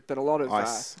not desert, but a lot of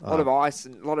Ice. a lot of ice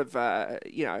and a lot of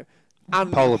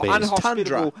Polar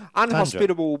bears.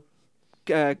 unhospitable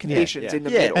conditions Yeah. in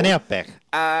the Yeah. middle. And outback.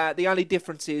 The only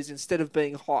difference is instead of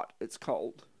being hot, it's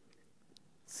cold.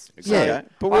 Yeah. Okay.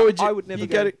 But where would you? I would never you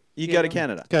go- go to yeah. go to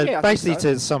Canada. Go Yeah, I think basically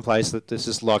so. to some place that is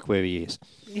just like where he is.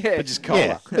 Yeah, But just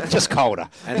colder. Yeah, just colder.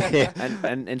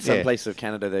 And in some Yeah. places of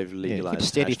Canada, they've Yeah, you legalized. could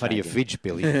stand in front of your hashtagging. fridge,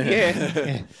 Billy.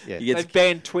 yeah. Yeah. You get They've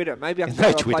banned Twitter. Maybe I can No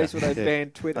go to a Twitter. place where they've Yeah.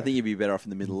 banned Twitter. I think you'd be better off in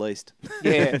the Middle East.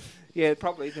 yeah, yeah,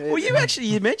 probably. Well, you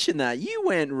mentioned that you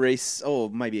went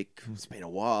maybe it's been a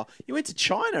while. You went to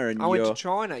China and I went to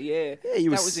China. Yeah, Yeah,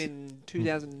 you that was- was in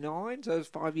 2009, so it was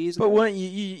 5 years ago. But weren't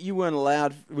you weren't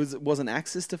allowed? Wasn't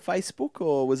access to Facebook,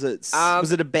 or was it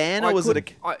a ban, or I was it a?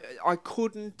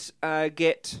 couldn't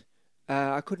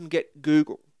I couldn't get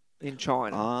Google in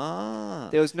China. Ah,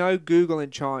 There was no Google in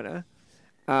China,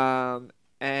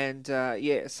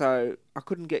 so I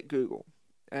couldn't get Google.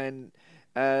 And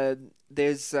I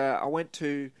went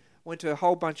to a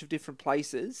whole bunch of different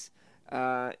places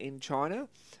in China,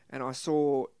 and I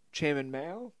saw Chairman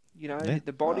Mao. Yeah.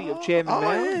 The body of Chairman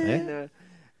Mao. yeah.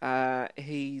 And,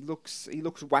 he looks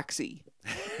waxy.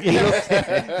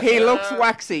 He looks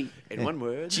waxy. In one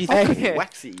word, Do you think-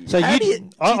 waxy. So How do you-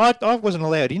 I wasn't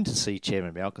allowed in to see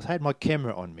Chairman Mao because I had my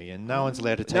camera on me, and no one's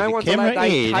allowed to take No a one's camera allowed.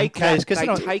 They in take case that. They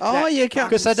because take Oh, that you can't-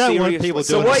 because they don't want people seriously.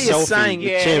 So doing what a you're selfie saying- with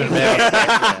Yeah. Chairman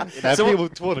Mao. So-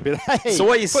 People want to be hey, So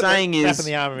what you're put the- saying is wrapping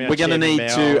the arm around we're going to Chairman need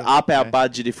Mao, to up our okay.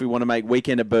 budget if we want to make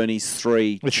Weekend at Bernie's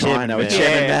 3 With China Chairman with Mao.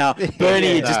 Chairman Mao. Yeah.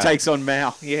 Bernie Yeah. just No. takes on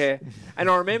Mao. Yeah, and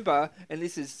I remember, and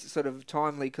this is sort of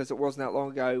timely because it wasn't that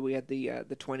long ago. We had the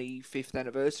 25th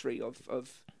anniversary of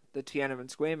the Tiananmen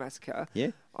Square massacre. Yeah.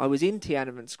 I was in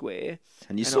Tiananmen Square,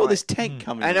 And you And saw I- this tank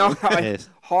coming. and along. I Yes.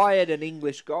 hired an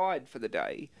English guide for the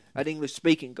day, an English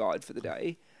speaking guide for the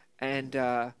day, and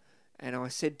I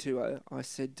said to her,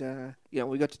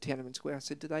 we got to Tiananmen Square. I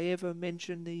said, do they ever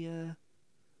mention the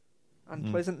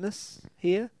unpleasantness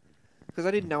here? Because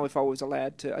I didn't know if I was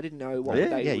allowed to. I didn't know what they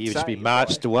Yeah, would you say. just be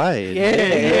marched away.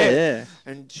 Yeah.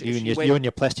 And You and she you and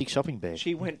your plastic shopping bag.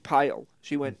 She went pale.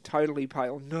 She went totally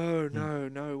pale.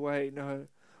 No way, no.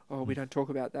 Oh, we don't talk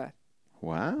about that.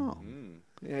 Wow.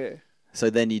 Yeah. So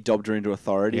then you dobbed her into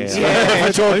authorities Yeah.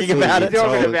 for talking about it.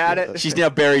 Talking about it. She's now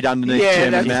buried underneath Yeah,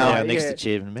 Chairman that's Mao. right. next Yeah. to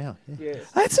Chairman Mao. Yeah. Yeah.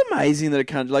 That's amazing that a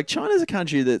country like China's a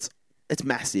country that's it's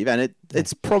massive, and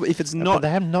it's probably if it's But not. they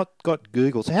have not got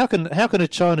Google. So how can a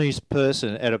Chinese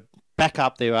person back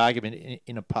up their argument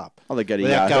in a pub Oh, they go to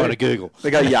without Yahoo. going to Google? They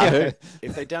go to Yahoo.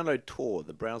 If they download Tor,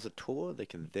 the browser Tor, they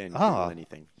can then Ah. Google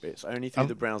anything. But it's only through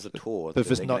the browser Tor But if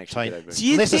that it's they can not actually get changed, over. Do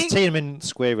you unless think- it's Tiananmen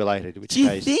Square related, in which Do you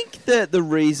case, think that the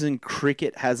reason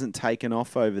cricket hasn't taken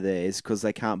off over there is because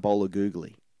they can't bowl a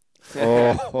googly?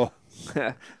 oh,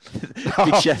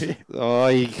 Big shout-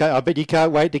 I bet you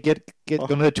can't wait to get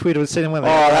on her Twitter and send him one. Oh,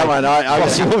 that one. I'll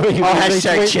Possibly.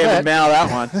 hashtag Retweet Chevin that. Mao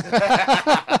that one.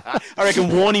 I reckon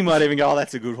Warney might even go, oh,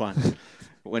 that's a good one.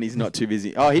 When he's not too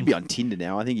busy. Oh, he'd be on Tinder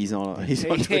now. I think he's on. He's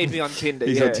on. He'd be on Tinder.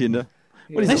 He's yeah. on Tinder.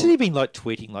 What is Hasn't it? he been like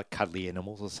tweeting like cuddly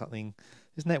animals or something?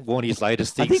 Isn't that Warney's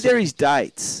latest thing? I think they're his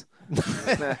dates.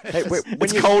 Hey, when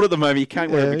It's you- cold at the moment. You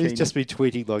can't wear a bikini. He's just been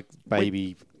tweeting like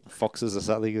baby foxes or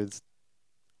something. It's,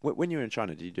 when you were in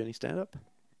China, did you do any stand-up?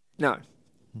 No.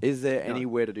 Is there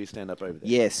anywhere to do stand-up over there?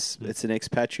 Yes, it's an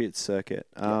expatriate circuit.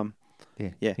 Yeah.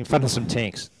 in front of some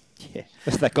tanks. Yeah.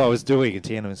 That's that guy was doing in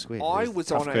Tiananmen Square. I It a was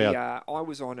tough on crowd. I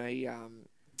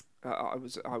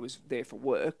was there for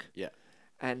work. Yeah.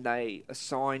 And they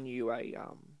assign you a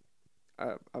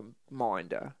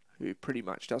minder who pretty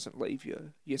much doesn't leave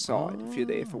your side if you're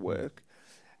there for work.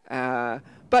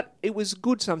 But it was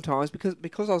good sometimes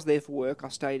because I was there for work. I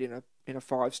stayed in a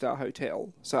 5-star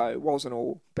hotel, so it wasn't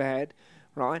all bad,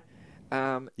 right?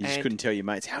 You just and- couldn't tell your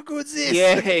mates, how good's this?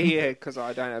 Yeah, because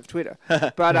I don't have Twitter.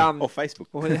 But Or Facebook.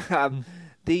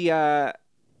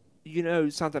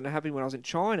 something that happened when I was in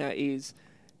China is,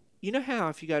 you know how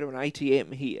if you go to an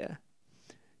ATM here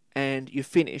and you're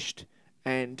finished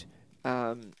and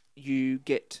you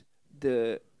get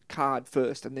the card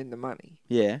first and then the money.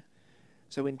 Yeah.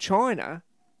 So in China,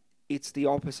 it's the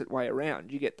opposite way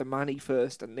around. You get the money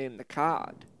first and then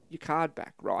your card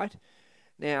back, right?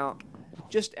 Now,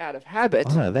 just out of habit.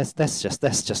 Oh, no, that's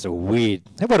just a weird.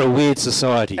 What a weird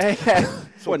society. What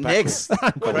next? What next?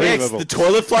 Unbelievable. The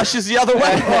toilet flushes the other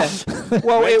way.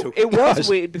 Well, it was Gosh.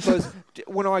 weird because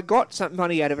when I got some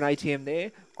money out of an ATM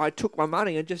there, I took my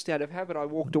money and just out of habit I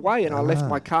walked away and I left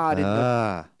my card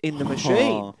in the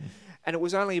machine. Oh. And it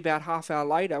was only about half hour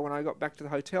later when I got back to the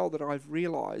hotel that I've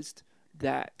realised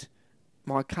that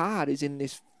my card is in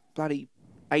this bloody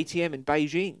ATM in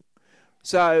Beijing.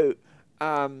 So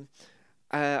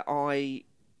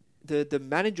the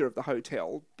manager of the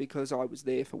hotel, because I was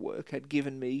there for work, had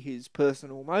given me his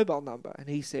personal mobile number, and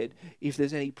he said, if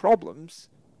there's any problems,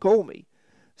 call me.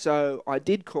 So I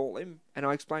did call him, and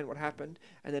I explained what happened,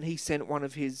 and then he sent one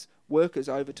of his workers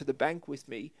over to the bank with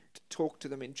me to talk to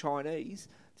them in Chinese.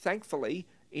 Thankfully,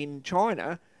 in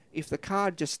China, if the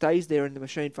card just stays there in the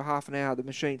machine for half an hour, the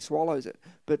machine swallows it.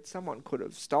 But someone could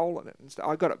have stolen it, and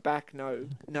I got it back. No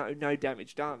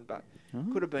damage done, but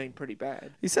could have been pretty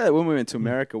bad. You said that when we went to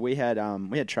America, we had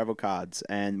travel cards,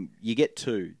 and you get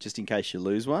 2 just in case you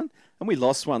lose one. And we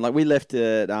lost one. Like we left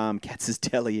it at Katz's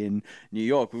Deli in New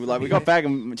York. We got back,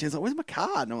 and she's like, "Where's my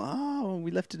card?" And I'm like, "Oh,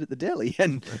 we left it at the deli."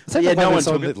 And Is that yeah, the no one one that's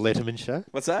on took the it. Letterman show?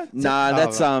 What's that? Nah, oh,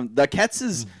 that's right. the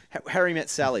Katz's Harry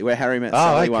Met Sally, where Harry Met Oh,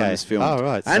 Sally okay. one was filmed. Oh,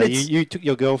 right. And So it's you took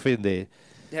your girlfriend there.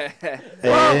 Yeah.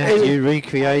 And you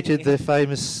recreated the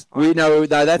famous. no,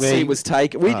 that Where scene you- was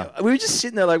taken. We Ah. we were just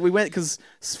sitting there, like we went because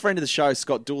friend of the show,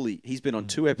 Scott Dooley, he's been on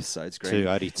 2 episodes. Greg.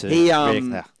 Only two.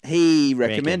 He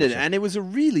recommended it, show. and it was a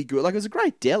really good. Like it was a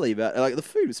great deli, but like the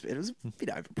food was a bit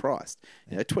overpriced.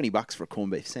 $20 for a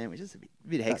corned beef sandwich. It's a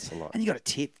bit hex. That's a lot. And you got a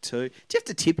tip too. Do you have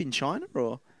to tip in China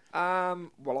or?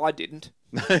 Well, I didn't.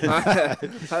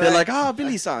 They're like, oh,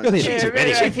 Billy's son. You're the Chip, tip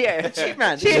manager. yeah. chip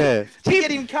man. Yeah. Get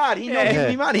him card. He not giving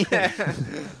me money.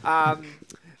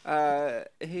 I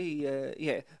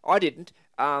didn't.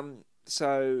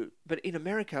 But in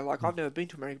America, like I've never been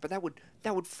to America, but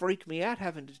that would freak me out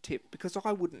having to tip because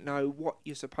I wouldn't know what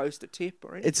you're supposed to tip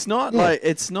or anything. It's not Yeah. like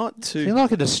it's not too. You're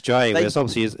like in Australia, They- where it's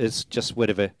obviously it's just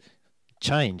whatever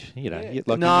change. You know. Yeah. You-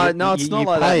 like No, you- no, it's you- not you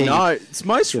like pay- that. No, it's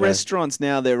most you know. restaurants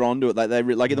now they're onto it. Like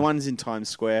like the ones in Times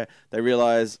Square, they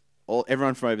realize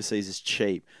everyone from overseas is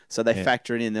cheap, so they Yeah.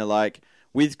 factor it in. They're like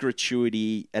with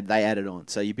gratuity, and they add it on.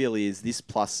 So your bill is this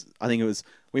plus. I think it was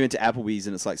we went to Applebee's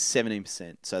and it's like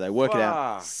 17%. So they work it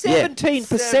out.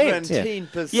 17%.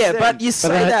 17%. Yeah, but you But say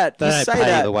they don't- that They you don't say pay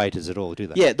that. the waiters at all, do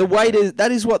they? Yeah, the waiter.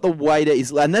 That is what the waiter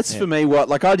is, and that's Yeah. for me. What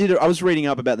like I did. I was reading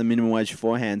up about the minimum wage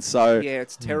beforehand, so Yeah,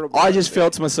 it's terrible. I just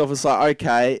felt to myself, it's like,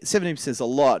 okay, 17% is a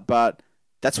lot, but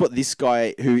that's what this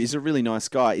guy, who is a really nice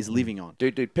guy, is living on.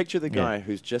 Dude, picture the Yeah. guy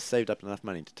who's just saved up enough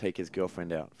money to take his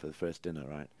girlfriend out for the first dinner,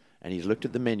 right? And he's looked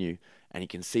at the menu and he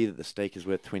can see that the steak is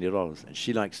worth $20, and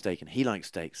she likes steak and he likes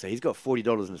steak, so he's got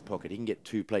 $40 in his pocket. He can get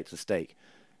 2 plates of steak,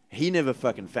 he never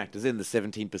fucking factors in the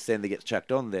 17% that gets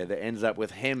chucked on there that ends up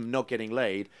with him not getting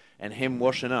laid and him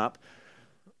washing up.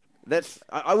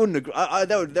 I wouldn't agree.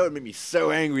 That would make me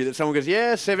so angry that someone goes,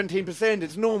 yeah, 17%,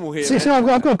 it's normal here. So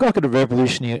I've got a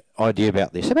revolutionary idea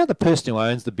about this. About the person who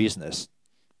owns the business,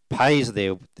 pays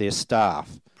their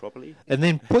staff Properly, and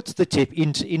then puts the tip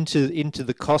into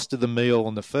the cost of the meal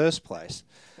in the first place,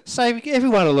 saving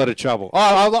everyone a lot of trouble.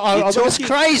 It's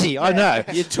crazy. I know.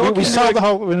 You're talking we solved the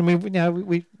whole. I mean,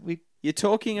 we You're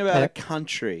talking about a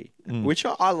country which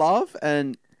I love,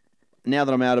 and now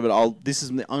that I'm out of it, this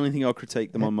is the only thing I'll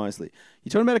critique them on mostly.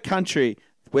 You're talking about a country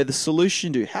where the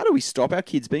solution to how do we stop our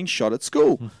kids being shot at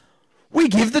school? We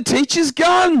give the teachers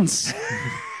guns.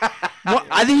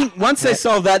 I think once they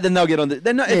solve that, then they'll get on.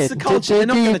 It's the culture. They're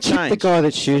not going to change. The guy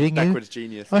that's shooting you. backwards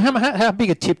genius. Well, how big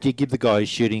a tip do you give the guy who's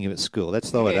shooting you at school? That's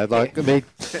the way. I mean,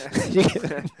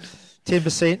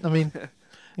 10%. I mean.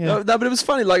 Yeah. No, but it was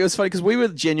funny. Like, it was funny because we were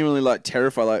genuinely like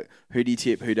terrified. Like, who do you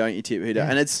tip? Who don't you tip? Who don't?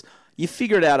 And you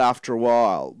figure it out after a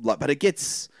while. Like, but it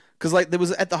gets because like there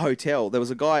was at the hotel there was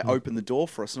a guy opened the door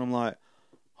for us, and I'm like,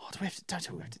 oh, don't we have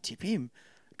to tip him?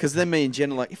 Because then me and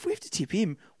Jen are like, if we have to tip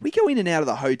him, we go in and out of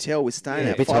the hotel we're staying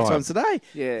at 5 times a day.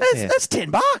 Yeah, that's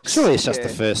 $10. Surely it's just the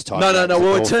first time. No.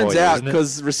 Well, it turns out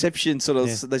because reception sort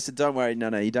of they said, don't worry,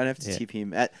 no, you don't have to tip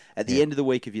him at the end of the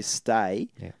week of your stay.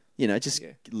 Yeah. You know, just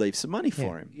leave some money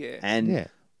for him. Yeah. And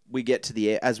we get to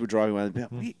the as we're driving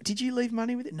away. Did you leave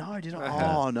money with it? No, did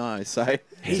I? Oh no. So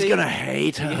he's gonna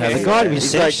hate her. Yeah, the guy at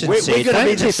reception we're said, gonna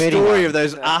be "Don't the tip story anyone." of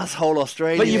those asshole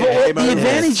Australians. But the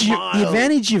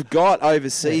advantage you've got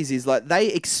overseas is like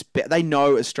they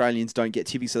know Australians don't get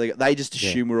tipping, so they just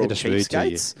assume we're all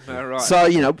cheapskates. Right. So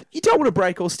you don't want to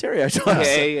break all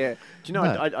stereotypes. Yeah. Do you know?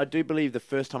 I do believe the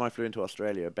first time I flew into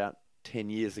Australia about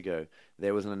 10 years ago,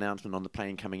 there was an announcement on the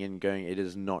plane coming in going, it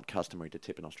is not customary to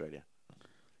tip in Australia.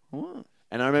 What?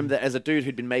 And I remember that as a dude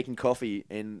who'd been making coffee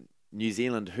in New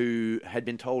Zealand who had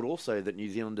been told also that New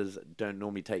Zealanders don't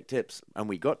normally take tips, and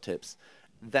we got tips.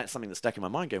 That's something that stuck in my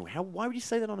mind going, why would you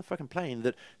say that on a fucking plane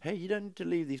that, hey, you don't need to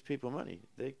leave these people money.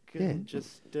 They can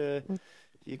just,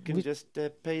 you can just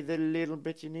pay the little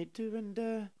bit you need to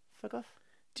and fuck off.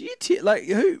 Do you tip,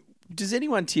 does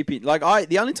anyone tip in? Like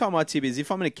the only time I tip is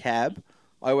if I'm in a cab,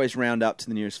 I always round up to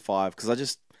the nearest 5 because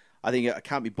I think I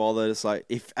can't be bothered. It's like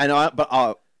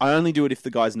I only do it if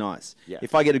the guy's nice. Yeah.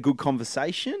 If I get a good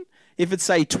conversation, if it's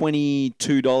say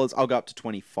 $22, I'll go up to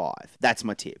 25. That's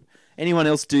my tip. Anyone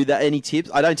else do that? Any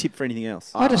tips? I don't tip for anything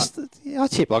else. I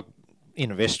tip like in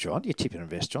a restaurant. You tip in a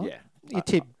restaurant. Yeah. You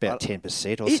tip about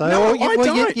 10% or so. No, I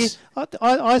don't.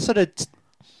 I sort of.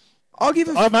 I'll give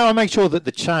I make sure that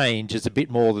the change is a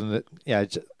bit more than that.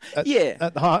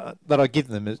 That I give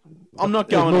them. I'm not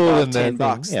going more above than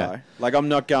 $10 though. Like I'm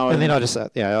not going. And then I just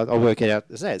I'll work it out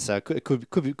as that. So it could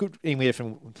be anywhere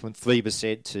from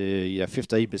 3% to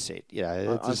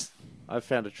 15%. I've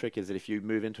found a trick is that if you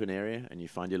move into an area and you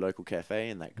find your local cafe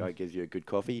and that guy gives you a good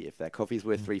coffee, if that coffee's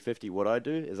worth $3.50, what I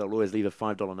do is I'll always leave a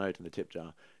 $5 note in the tip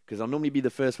jar. Because I'll normally be the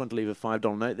first one to leave a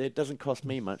 $5 note there. It doesn't cost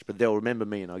me much, but they'll remember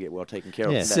me and I'll get well taken care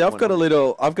of. See, I've got a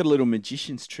little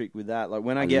magician's trick with that. Like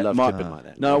when I get love tipping like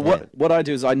that. No, what I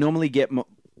do is I normally get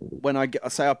when I get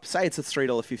say it's a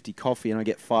 $3.50 coffee and I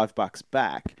get $5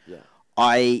 back. Yeah.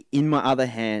 In my other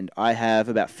hand, I have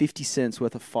about 50 cents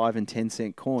worth of 5 and 10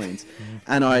 cent coins,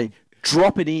 and I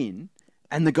drop it in.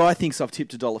 And the guy thinks I've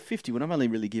tipped $1.50 when I've only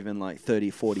really given like 30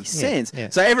 or 40 cents. Yeah.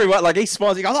 So everyone, like he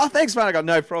smiles, he goes, "Oh, thanks, man." I go,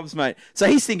 "No problems, mate." So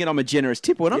he's thinking I'm a generous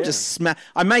tipper, and I'm just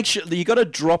I make sure that you got to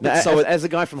drop it. As a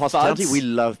guy from hospitality, we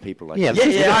love people like that.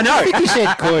 Yeah, I know. 50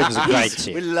 cent coins is a great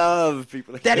tip. We love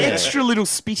people like that. Extra little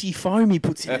spitty foam he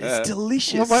puts in, it's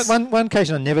delicious. One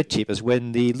occasion I never tip is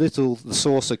when the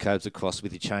saucer codes across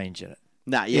with your change in it.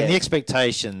 In the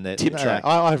expectation that tip tray.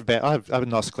 I have a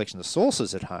nice collection of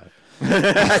saucers at home.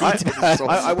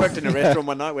 I worked in a restaurant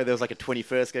one night where there was like a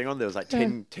 21st going on. There was like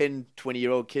 10,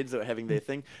 20-year-old kids that were having their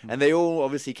thing. And they all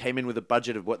obviously came in with a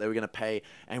budget of what they were going to pay.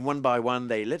 And one by one,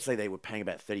 let's say they were paying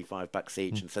about $35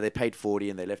 each. And so they paid 40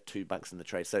 and they left $2 in the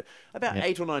tray. So about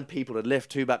 8 or 9 people had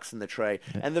left $2 in the tray.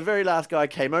 And the very last guy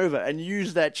came over and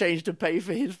used that change to pay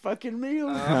for his fucking meal.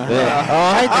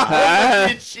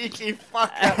 Cheeky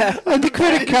fucker. And the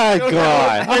credit card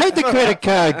guy. I hate the credit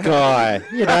card guy,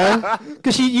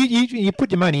 because you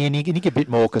put your money in, you get a bit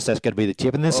more because that's going to be the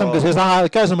tip, and then some guy says,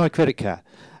 it goes on my credit card.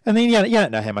 And then you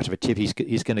don't know how much of a tip he's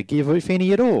going to give, or if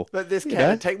any at all. But this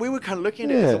we were kind of looking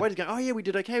at it as a way to go, oh yeah, we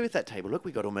did okay with that table. Look,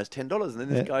 we got almost $10. And then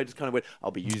this guy just kind of went,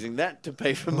 I'll be using that to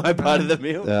pay for my part of the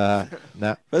meal. No.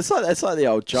 But it's like the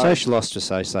old joke. Social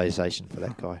ostracization for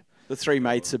that guy. The three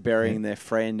mates are burying their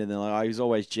friend, and they're like, "Oh, he was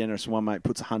always generous." One mate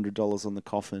puts $100 on the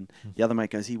coffin. The other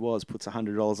mate goes, puts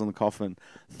 $100 on the coffin.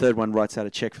 Third one writes out a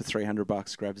check for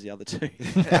 $300, grabs the other two.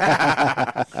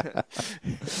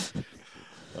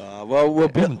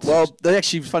 Well, they're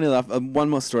actually funny enough. One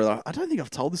more story. I don't think I've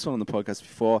told this one on the podcast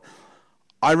before.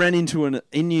 I ran into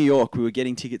in New York. We were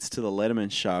getting tickets to the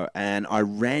Letterman show, and I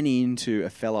ran into a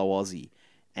fellow Aussie.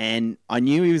 And I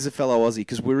knew he was a fellow Aussie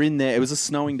because we were in there. It was a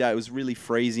snowing day. It was really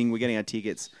freezing. We're getting our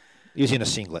tickets. He was in a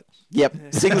singlet. Yep,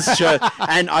 singlet shirt.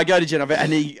 And I go to Jennifer,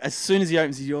 and as soon as he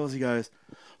opens his doors, he goes,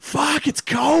 "Fuck, it's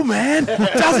cold, man.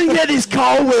 Doesn't get this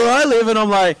cold where I live." And I'm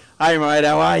like, "Hey, mate,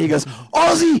 how are you?" He goes,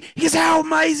 "Aussie." He goes, "How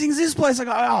amazing is this place?" I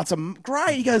go, "Oh, it's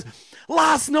great." He goes,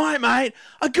 "Last night, mate,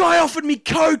 a guy offered me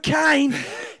cocaine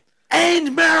and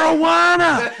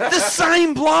marijuana, the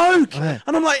same bloke." And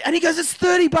I'm like, and he goes, "It's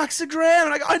 $30 a gram."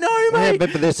 And I go, "I know, mate." Yeah,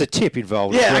 but there's a tip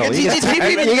involved Yeah, as well. you get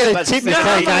a tip the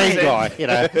cocaine mate. guy, you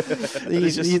know.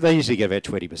 They usually get about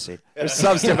 20%.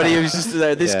 Some stuff, but he was just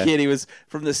this kid. He was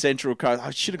from the Central Coast.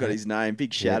 I should have got his name.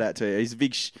 Big shout out to you. He's a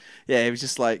big. He was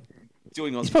just like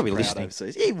doing. He's probably listening.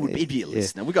 Overseas. Yeah, he'd be a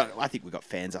listener. I think we got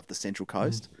fans up the Central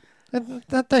Coast.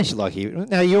 Don't you like hearing?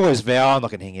 Now, you always vow, I'm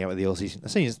not going to hang out with the Aussies.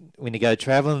 As soon as when you go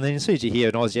travelling, then as soon as you hear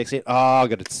an Aussie accent, I've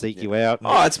got to seek you out.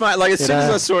 Oh, it's mate. Like as soon as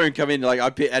I saw him come in,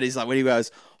 and he's like, when he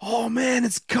goes, "Oh man,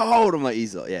 it's cold." I'm like,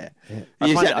 he's like, yeah.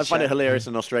 I find it hilarious.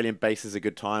 An Australian bases a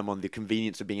good time on the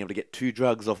convenience of being able to get 2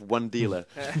 drugs off one dealer.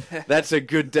 That's a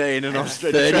good day in an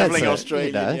traveling Australian.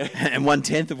 You know. And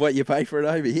 1/10 of what you pay for it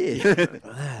over here.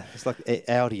 It's like an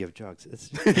Audi of drugs.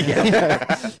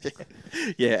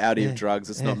 Audi of drugs.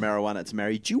 It's not marijuana. It's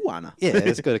marijuana. Yeah,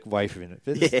 it's got a wafer in it.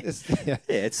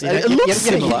 It looks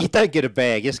similar. You don't get a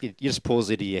bag. You just pours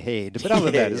it in your hand. But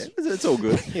other than that, it's all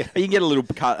good. You can get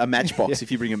a matchbox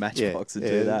if you bring a matchbox and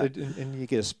do that. And you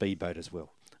get a speedboat as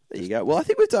well. There you go. Well, I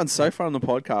think we've done so far on the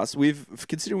podcast.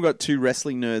 Considering we've got 2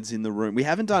 wrestling nerds in the room, we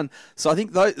haven't done. So I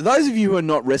think those of you who are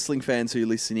not wrestling fans who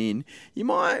listen in, you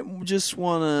might just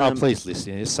want to. Oh, please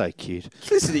listen. It's so cute.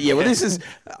 Listen. Yeah. Well, this is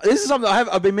something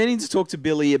I've been meaning to talk to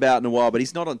Billy about in a while, but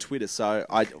he's not on Twitter, so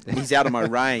he's out of my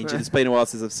range, and it's been a while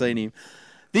since I've seen him.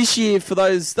 This year, for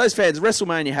those fans,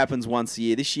 WrestleMania happens once a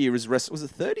year. This year was it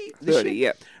 30? 30,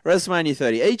 yeah. WrestleMania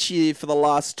 30. Each year for the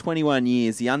last 21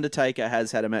 years, The Undertaker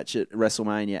has had a match at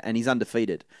WrestleMania, and he's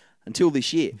undefeated until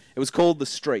this year. It was called The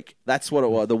Streak. That's what it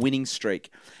was, the winning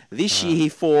streak. This year he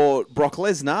fought Brock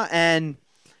Lesnar, and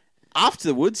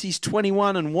afterwards he's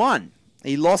 21-1.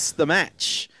 He lost the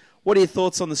match. What are your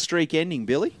thoughts on the streak ending,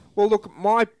 Billy? Well, look,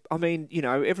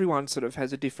 everyone sort of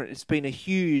has a different. It's been a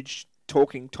huge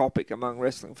talking topic among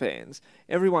wrestling fans.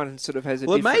 Everyone sort of has a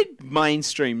different... It made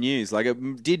mainstream news. Like,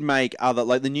 it did make other...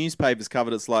 Like, the newspapers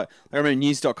covered it's like... I remember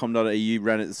news.com.au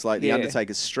ran it. It's like The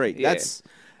Undertaker's streak. Yeah. That's...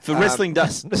 For wrestling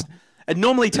does... It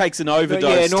normally takes an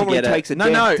overdose to get takes it. No.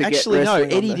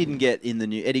 Eddie didn't get in the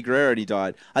news. Eddie Guerrero, he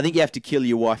died. I think you have to kill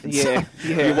your wife and son,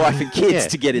 your wife and kids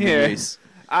to get in the news.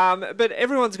 But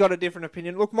everyone's got a different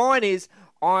opinion. Look, mine is...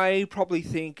 I probably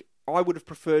think I would have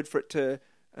preferred for it to...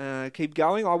 keep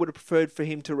going. I would have preferred for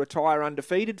him to retire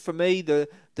undefeated. For me, the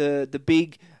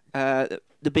big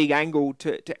angle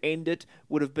to end it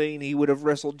would have been he would have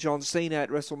wrestled John Cena at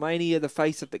WrestleMania, the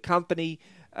face of the company,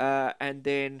 and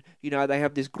then they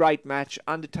have this great match.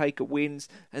 Undertaker wins,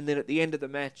 and then at the end of the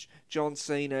match, John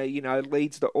Cena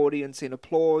leads the audience in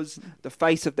applause. The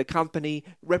face of the company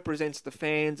represents the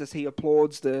fans as he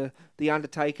applauds the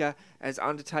Undertaker, as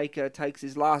Undertaker takes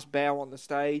his last bow on the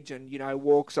stage and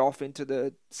walks off into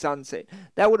the sunset.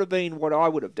 That would have been what I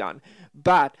would have done,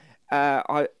 but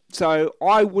I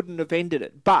wouldn't have ended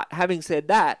it. But having said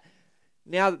that,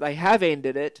 now that they have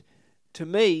ended it, to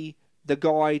me, the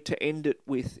guy to end it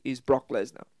with is Brock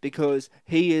Lesnar, because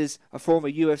he is a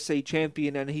former UFC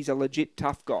champion and he's a legit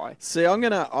tough guy. See,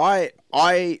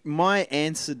 my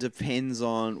answer depends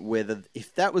on whether,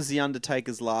 if that was the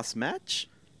Undertaker's last match,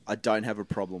 I don't have a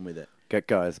problem with it.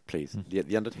 Guys, please.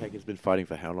 The Undertaker's been fighting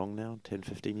for how long now? 10,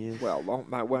 15 years? Well,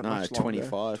 much longer.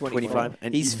 25. 25.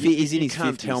 And he's in his 50s. You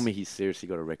can't tell me he's seriously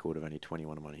got a record of only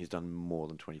 21-1. He's done more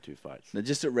than 22 fights. No,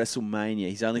 just at WrestleMania.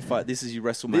 He's only fight. This is your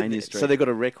WrestleMania streak. So they got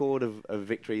a record of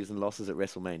victories and losses at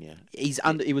WrestleMania.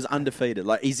 He was undefeated.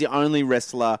 Like, he's the only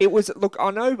wrestler. It was. Look, I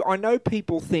know.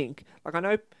 People think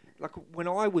like when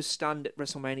I was stunned at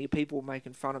WrestleMania, people were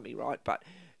making fun of me, right? But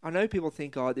I know people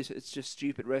think, it's just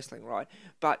stupid wrestling, right?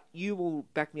 But you will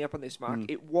back me up on this, Mark.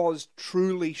 It was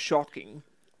truly shocking.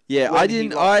 Yeah,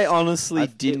 I honestly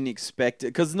didn't expect it,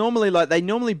 because normally, they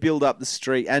build up the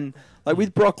streak, and Like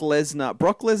with Brock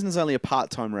Lesnar's only a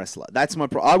part-time wrestler. That's my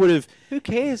I would have... Who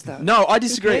cares, though? No, I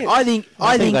disagree. cares? I think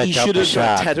they he jumped should the have...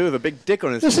 shark. Tattoo of a big dick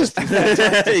on his This is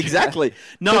Exactly.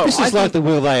 No, this I is like think- the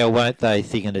will they or won't they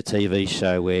thing in a TV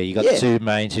show where you got Yeah. two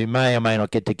mains who may or may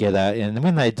not get together, and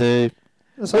when they do,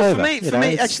 it's Well, over. for me, you know,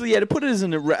 it's- actually, to put it as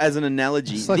an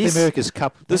analogy, it's like this, the America's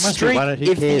Cup. the Once we streak. won it,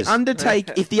 who If cares?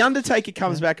 the Undertaker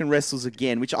comes back and wrestles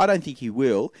again, which I don't think he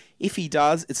will, if he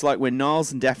does, it's like when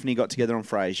Niles and Daphne got together on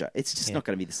Frasier. It's just not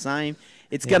going to be the same.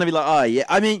 It's going to be like, oh yeah.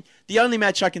 I mean, the only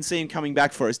match I can see him coming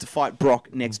back for is to fight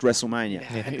Brock next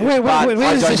WrestleMania. Where But is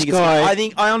I don't this think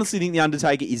guy? I honestly think the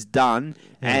Undertaker is done,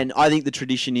 and I think the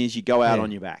tradition is you go out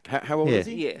on your back. How old Yeah. is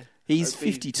he? Yeah. He's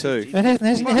 52. And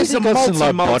hasn't He's he a got some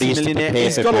like bodies to multi-millionaire. prepare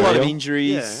He's for got a lot of burial?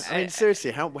 injuries. Yeah. I mean,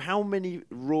 seriously, how many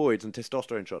roids and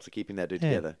testosterone shots are keeping that dude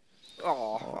together?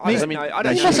 Oh, I I don't mean, know. I He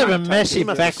don't must know. have a massive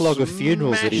must backlog of smash-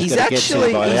 funerals that he's He's got to get actually,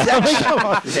 to by he's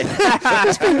now. actually,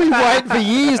 There's people been waiting for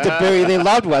years to bury their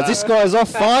loved ones. This guy's off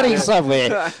fighting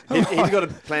somewhere. He's got a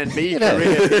plan B You know,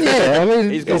 career. yeah, I mean,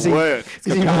 He's got is he- work.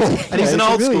 is he really- and he's is an he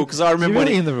old really- school because I is he remember when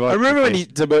really he, in the right I remember when he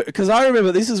profession? debuted because I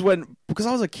remember this is when because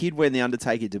I was a kid when the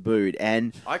Undertaker debuted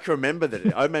and I can remember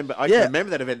that. I Yeah. can remember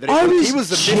that event. That I was he was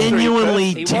the mystery genuinely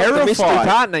He was the mystery terrified.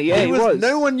 partner. Yeah, he was.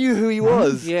 No one knew who he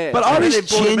was. Yeah. But I And was they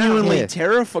brought him out. genuinely Yeah.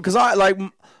 terrified because I like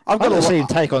I've I'd got a like to see him lot.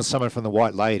 take on someone from the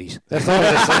White Ladies. That's all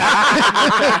I'm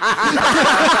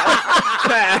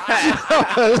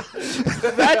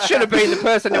That should have been the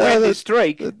person that went this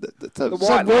streak. saying. white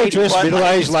Some lady. well-dressed White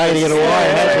middle-aged lady in a white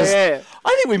hat. just Yeah. I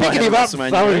think we might Picking have him up, WrestleMania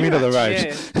throwing him into the rematch.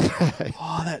 ropes. Yeah.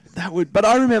 Oh, that would. But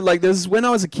I remember like there was when I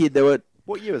was a kid there were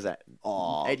What year was that?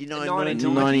 oh, 89, 90,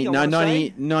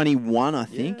 90. 91 I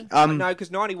think. Yeah. No,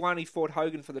 because 91 he fought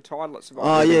Hogan for the title at Survivor.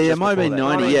 Oh yeah, just it might have been before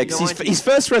that. 90. Yeah, because 90. his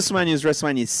first WrestleMania was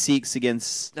WrestleMania 6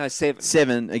 against No, 7.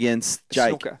 7 against Jake.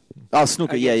 Snooker. Oh,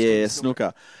 Snooker. Yeah, Against yeah, yeah, Snooker.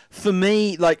 Snooker. For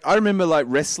me, like I remember like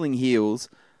wrestling heels,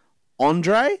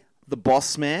 Andre, the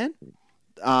Boss Man,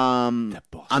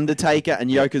 Undertaker, and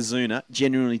Yokozuna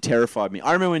genuinely terrified me.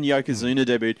 I remember when Yokozuna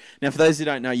debuted. Now, for those who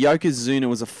don't know, Yokozuna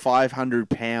was a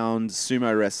 500-pound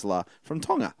sumo wrestler from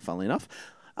Tonga, funnily enough.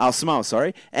 Samoa,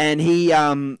 sorry. And he,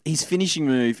 his finishing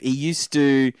move,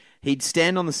 he'd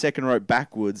stand on the second rope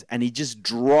backwards and he'd just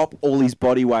drop all his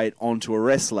body weight onto a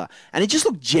wrestler. And it just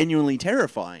looked genuinely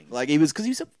terrifying. Like because he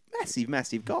was a massive,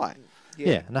 massive guy.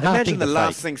 Yeah, and a half Imagine the finger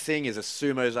last fake. thing seeing is a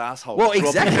sumo's asshole. Well, dropping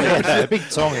exactly. out. Yeah, a big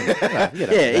tongue.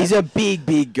 Yeah, he's a big,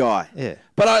 big guy. Yeah.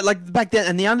 But I like back then,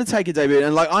 and the Undertaker debut,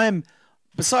 and like I am,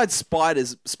 besides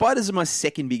spiders are my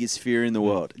second biggest fear in the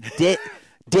world.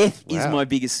 Death is Wow. my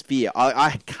biggest fear.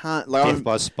 I can't like. Death I'm-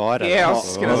 by spider. Yeah, I Oh, was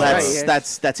just gonna well, say,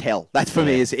 that's hell. That for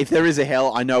me is if there is a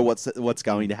hell, I know what's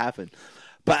going to happen.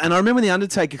 And I remember the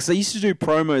Undertaker because I used to do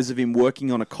promos of him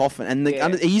working on a coffin, and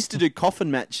he used to do coffin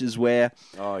matches where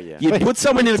Oh, yeah. you put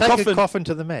someone in a Take coffin. a coffin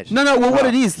to the match. No. Well, what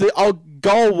it is, the our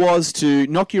goal was to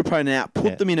knock your opponent out, put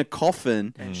Yeah. them in a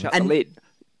coffin, And shut and the lid.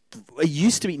 it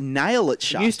used to be nail it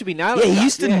shut. It used to be nail it Yeah, he shut,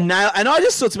 used to yeah. nail, and I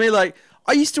just thought to me like.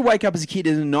 I used to wake up as a kid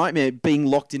in a nightmare being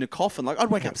locked in a coffin. Like,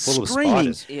 I'd wake up full of screaming.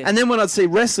 spiders. Yeah. And then when I'd see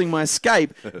wrestling, my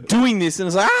escape, doing this, and I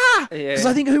was like, ah! Yeah. Because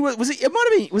I think, who was it? It might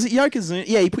have been, was it Yokozuna?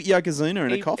 Yeah, he put Yokozuna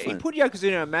in a He coffin. put Yokozuna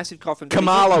in a massive coffin. but he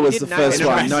Kamala didn't- was he the didn't nail first it.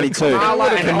 one, 92. Kamala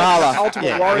and Kamala. Ultimate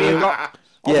Yeah. Warrior got.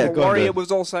 Yeah, Ultimate gone Warrior to-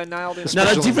 was also nailed in. No,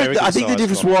 Special different. I think the American-sized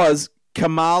difference coffin. was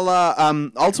Kamala,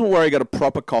 Ultimate Warrior got a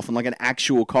proper coffin, like an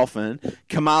actual coffin.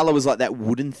 Kamala was like that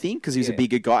wooden thing because he was a Yeah.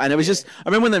 bigger guy. And it was just, I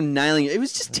remember when them nailing it, it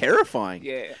was just terrifying.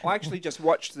 Yeah, I actually just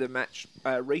watched the match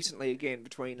recently again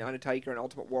between Undertaker and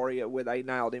Ultimate Warrior where they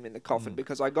nailed him in the coffin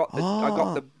because I got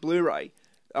the Blu-ray,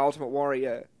 Ultimate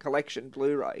Warrior Collection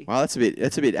Blu-ray. Well, that's a bit I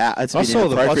saw the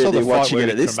inappropriate fight that you're watching where it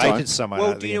he at this time. cremated someone.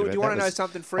 Well, at do the you end of it. want That to know was-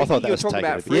 something I freaky? thought that You're was talking taken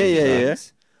about a bit- freaky Yeah, yeah, yeah.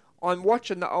 things. I'm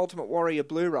watching the Ultimate Warrior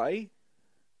Blu-ray,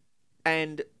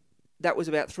 and that was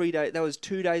about 3 days. That was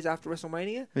 2 days after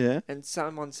WrestleMania. Yeah. And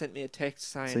someone sent me a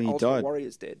text saying So he Ultimate died.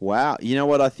 Warrior's dead. Wow. You know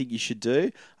what I think you should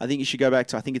do? I think you should go back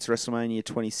to, I think it's WrestleMania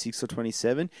 26 or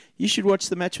 27. You should watch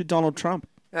the match with Donald Trump.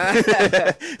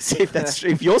 See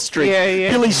if your streak, Yeah,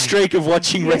 yeah. Billy's streak of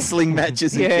watching wrestling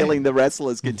matches and Yeah. killing the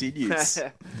wrestlers continues.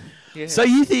 Yeah. So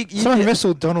you think... Someone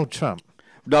wrestled Donald Trump.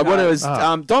 No, what it was,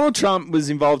 Oh. Donald Trump was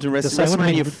involved in say, what do you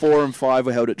WrestleMania mean- 4 and 5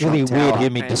 were held at Trump Really Tower. weird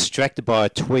him being And- distracted by a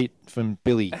tweet from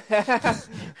Billy. No,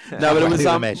 but it was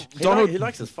match. He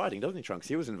likes his fighting, doesn't he, Trunks?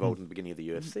 He was involved in the beginning of the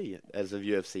UFC as of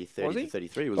UFC 30 to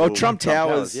 33. Was Oh, all Trump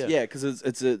Towers, yeah. because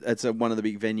it's one of the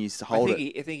big venues to hold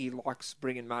it. I think he likes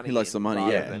bringing money. He likes in the money,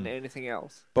 rather yeah. than anything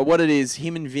else. But what it is,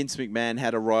 him and Vince McMahon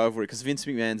had a rivalry because Vince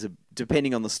McMahon's,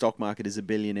 depending on the stock market, is a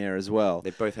billionaire as well.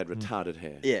 They both had retarded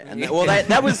hair. Yeah, and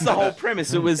that was the whole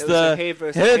premise. It was It was the a hair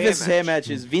versus hair hair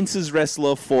matches. Vince's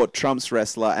wrestler fought Trump's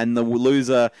wrestler, and the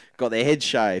loser got their head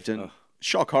shaved. And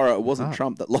shock horror, it wasn't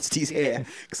Trump that lost his hair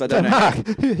because I don't know. Mark,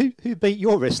 who beat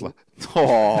your wrestler?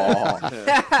 Oh,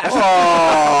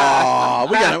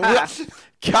 we're gonna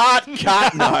cut.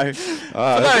 No.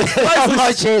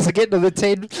 My chance of getting to the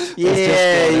 10.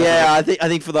 Yeah. I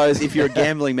think for those, if you're a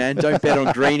gambling man, don't bet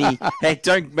on Greeny. Heck,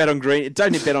 don't bet on Green.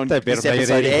 Don't bet on this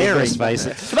episode airing. Let's face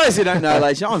it. For those who don't know,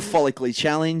 ladies, I'm follically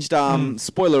challenged.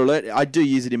 Spoiler alert: I do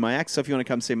use it in my act. So if you want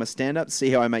to come see my stand-up,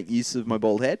 see how I make use of my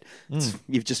bald head,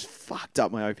 you've just fucked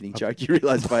up my opening joke. You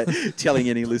realise by telling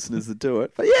any listeners to do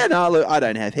it. But yeah, no, look, I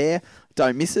don't have hair.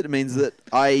 Don't miss it. It means that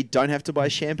I don't have to buy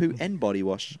shampoo and body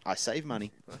wash. I save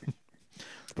money.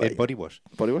 But body wash.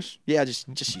 Body wash? Yeah, I just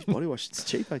use body wash. It's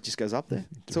cheap. It just goes up there.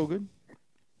 It's all good.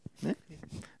 Yeah.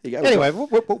 There you go. Anyway,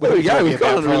 there we go. We've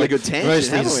got on a really good tangent.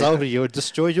 Mostly haven't we? insulted you and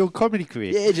destroyed your comedy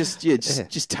career. Yeah, just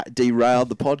derailed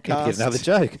the podcast. Get another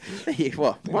joke. Yeah,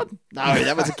 what? No,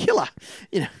 that was a killer.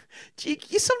 You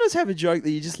sometimes have a joke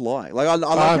that you just like. Like I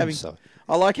like having. Sorry.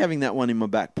 I like having that one in my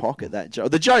back pocket. That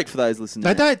joke. The joke for those listening.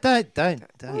 No, don't.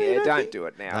 Yeah, don't do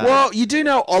it now. Well, you do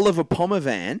know Oliver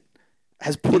Pomervan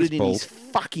has put it in bald. his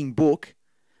fucking book.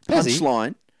 Has he?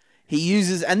 Punchline. He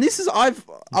uses, and this is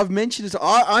I've mentioned it.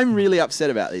 I'm really upset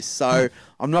about this, so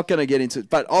I'm not going to get into it.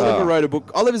 But Oliver wrote a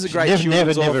book. Oliver's a great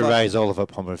Never author. raise Oliver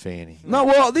Pomervani. No,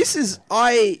 well, this is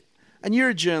and you're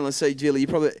a journalist, so Dilly, you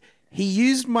probably. He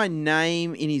used my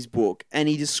name in his book, and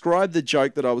he described the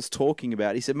joke that I was talking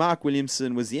about. He said Mark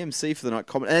Williamson was the MC for the night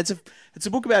comedy, and it's a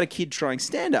book about a kid trying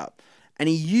stand up. And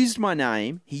he used my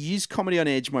name, he used Comedy on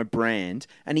Edge, my brand,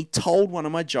 and he told one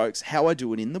of my jokes how I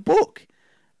do it in the book.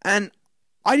 And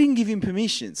I didn't give him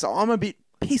permission, so I'm a bit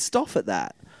pissed off at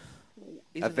that.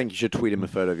 I think you should tweet him a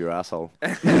photo of your asshole.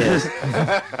 No,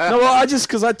 well,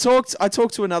 because I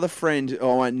talked to another friend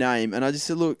on my name, and I just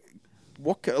said, look,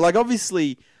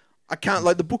 obviously, I can't,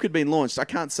 the book had been launched. I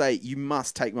can't say you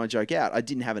must take my joke out. I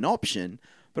didn't have an option,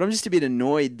 but I'm just a bit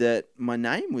annoyed that my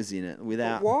name was in it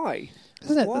without. But why?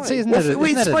 Isn't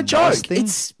It's my joke.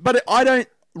 But I don't.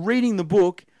 Reading the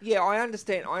book. Yeah, I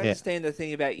understand. I understand the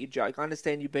thing about your joke. I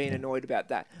understand you being annoyed about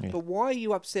that. Yeah. But why are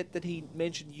you upset that he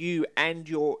mentioned you and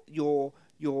your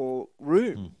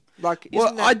room?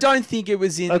 I don't think it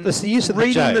was in It's the use of the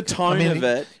reading joke. the tone of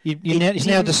it. He's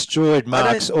now destroyed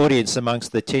Mark's audience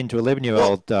amongst the 10 to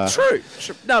 11-year-old True.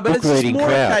 No, but it's just book-reading more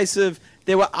crowd. a case of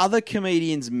there were other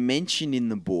comedians mentioned in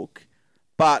the book,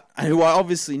 but who I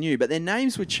obviously knew, but their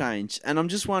names were changed, and I'm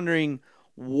just wondering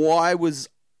why was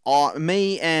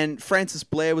me and Francis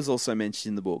Blair was also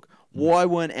mentioned in the book. Why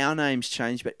weren't our names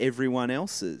changed, but everyone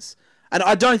else's? And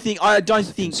I don't think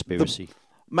conspiracy.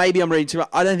 Maybe I'm reading too much.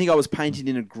 I don't think I was painted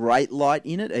in a great light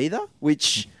in it either,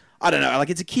 which I don't know.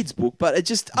 It's a kid's book, but it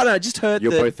just it just hurt.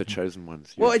 You're both the chosen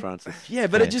ones. You and Francis. Yeah,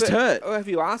 but it just hurt. Have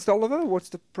you asked Oliver what's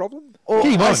the problem? Or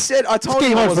Get him on. I told him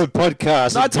Get him I on was, for a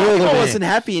podcast. No, I told him Grill I the wasn't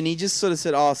man. happy, and he just sort of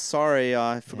said, "Oh, sorry,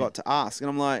 I forgot to ask." And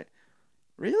I'm like,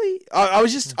 "Really?" I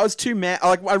was too mad.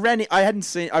 I ran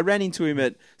into him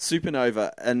at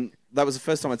Supernova, and that was the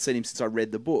first time I'd seen him since I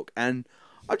read the book, and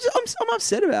I'm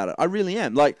upset about it. I really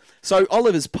am. So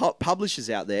Oliver's publishers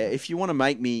out there, if you want to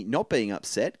make me not being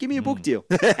upset, give me a book deal.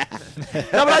 No,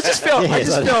 but I just felt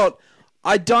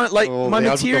I don't like my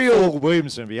material. The full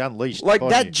womb's going to be unleashed.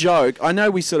 That joke. I know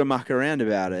we sort of muck around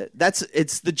about it.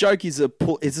 The joke is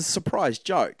a surprise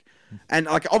joke, and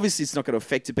obviously it's not going to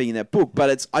affect it being in that book.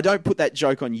 But I don't put that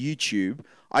joke on YouTube.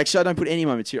 I don't put any of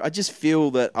my material. I just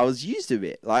feel that I was used a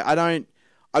bit. I don't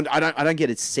get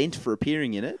a cent for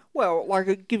appearing in it. Well, I'll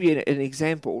give you an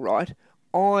example, right?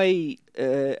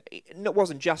 It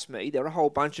wasn't just me. There were a whole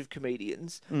bunch of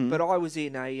comedians, but I was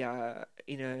in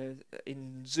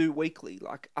Zoo Weekly,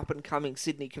 up and coming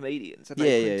Sydney comedians, and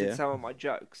they printed some of my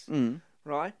jokes,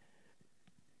 right?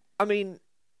 I mean,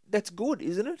 that's good,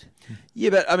 isn't it? Yeah,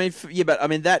 but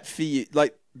that for you,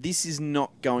 this is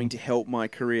not going to help my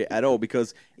career at all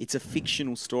because it's a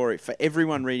fictional story. For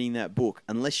everyone reading that book,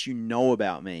 unless you know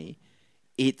about me,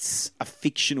 it's a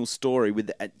fictional story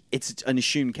it's an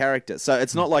assumed character. So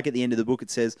it's not like at the end of the book it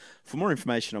says, for more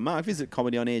information on Mark, visit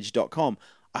comedyonedge.com.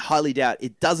 I highly doubt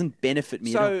it doesn't benefit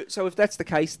me at all. So if that's the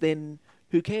case, then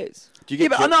who cares? Do you Yeah,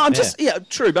 get but no, I'm Yeah. just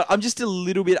true, but I'm just a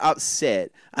little bit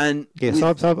upset. And Yes,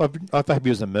 I've had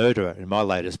him as a murderer in my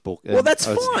latest book. well, that's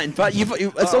fine, but as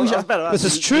long as you. This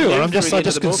is true, and I'm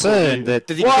just concerned that.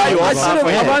 Did he Well, kill you I, off sort of,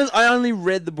 halfway? I only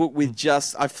read the book with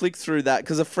just I flicked through that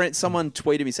because someone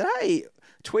tweeted me said, "Hey,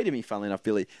 tweeted me, funnily enough,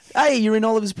 Billy. Hey, you're in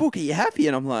Oliver's book. Are you happy?"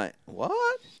 And I'm like, "What?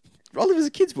 Oliver's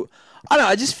a kid's book." I don't know.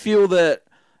 I just feel that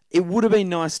it would have been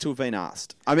nice to have been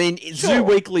asked. I mean, Zoo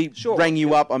Weekly rang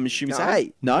you up. I'm assuming, say,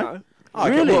 "Hey, no." Oh,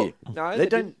 okay, Really? well, No, They don't-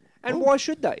 didn't. And why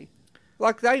should they?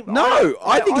 Like they? no,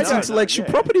 I think it's don't- intellectual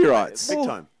yeah. property rights. Big Well,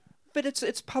 time. But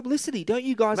it's publicity. Don't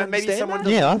you guys Maybe understand someone that?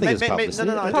 doesn't- Yeah, I think it's No, publicity.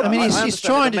 no, I mean, he's understand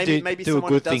trying that, to but maybe do a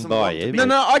someone good thing doesn't by want you. to be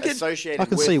No, I can- associated I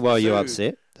can with see why you're Zoo.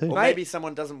 upset. too. Or Mate. maybe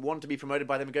someone doesn't want to be promoted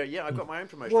by them and go, yeah, I've got my own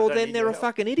promotion. I Well, don't then need they're your a help.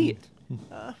 fucking idiot.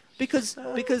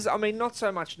 Because I mean, not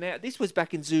so much now. This was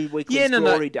back in Zoo Weekly's Yeah, no.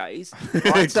 glory days.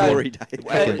 Right? So, Glory days.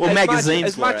 as Well, magazines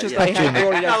as much were, as yeah. they had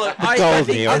glory days. No, look, I Golden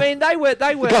think- era. I mean, they were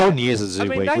The golden years of Zoo I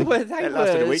mean, Weekly. they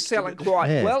lasted a were week. selling quite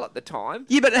Yeah. well at the time.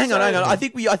 Yeah, but hang on. So- I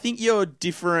think you're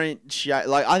different.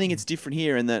 Like, I think it's different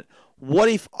here in that. What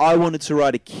if I wanted to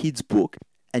write a kids book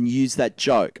and use that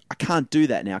joke? I can't do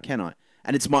that now, can I?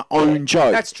 And it's my own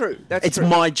joke. That's true. That's it's true.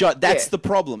 my joke. That's Yeah. the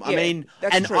problem. I Yeah, mean,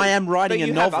 that's and true. I am writing but a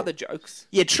you novel. have other jokes.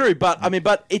 Yeah, true, but I mean,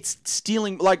 but it's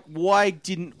stealing. Like, why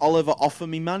didn't Oliver offer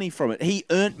me money from it? He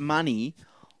earned money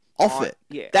off it.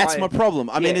 yeah, That's my problem.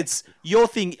 I mean, yeah. it's your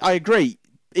thing. I agree.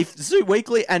 If Zoo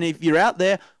Weekly, and if you're out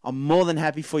there, I'm more than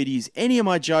happy for you to use any of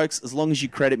my jokes as long as you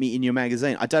credit me in your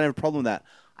magazine. I don't have a problem with that.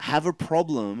 I have a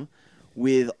problem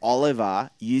with Oliver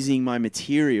using my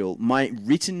material, my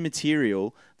written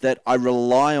material that I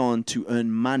rely on to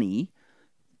earn money,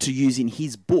 to use in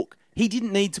his book. He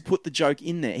didn't need to put the joke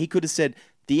in there. He could have said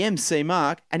the MC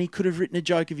Mark, and he could have written a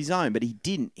joke of his own, but he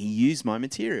didn't. He used my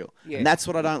material, Yeah. and that's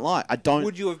what I don't like. I don't.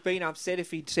 Would you have been upset if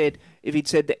he'd said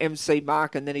the MC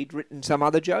Mark and then he'd written some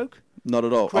other joke? Not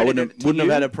at all. I credited to wouldn't have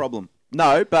you? had a problem.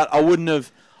 No, but I wouldn't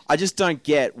have. I just don't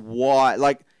get why.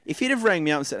 Like, if he'd have rang me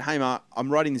up and said, "Hey, Mark,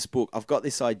 I'm writing this book. I've got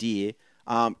this idea.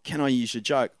 Can I use your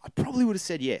joke?" I probably would have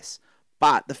said yes.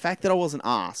 But the fact that I wasn't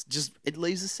asked, it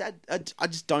leaves a sad. I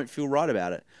just don't feel right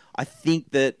about it. I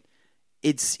think that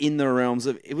it's in the realms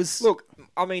of it was. Look,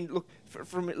 I mean,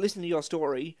 from listening to your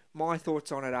story, my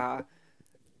thoughts on it are,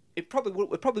 it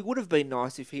probably would have been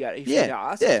nice if he'd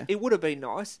asked. yeah. It would have been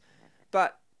nice,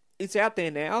 but it's out there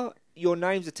now. Your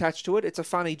name's attached to it. It's a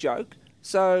funny joke,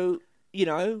 so you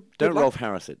know. Don't good luck- Rolf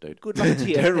Harris it, dude. Good luck to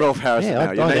you. Don't Rolf Harris it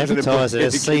now. Yeah, Your I'd name's in a book. advertise it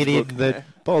as It's a kid's seen in book.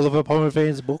 the Oliver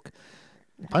Pomerant's book.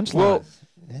 Punchlines.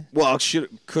 Well,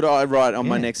 could I write on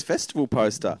my Yeah. next festival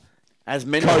poster? As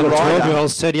many Co-writer.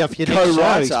 12-year-olds turning up your next show,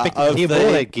 Co-writer expecting of to hear the-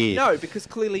 more that gear. No, because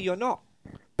clearly you're not.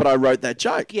 But I wrote that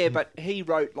joke. Yeah, but he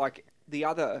wrote like the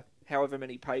other however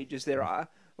many pages there are.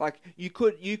 Like you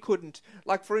couldn't.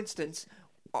 Like for instance,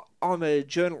 I'm a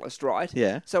journalist, right?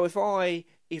 Yeah. So if I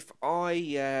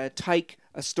take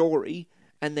a story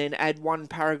and then add one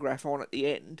paragraph on at the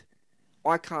end,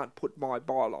 I can't put my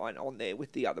byline on there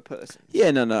with the other person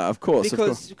Yeah, no, of course. Of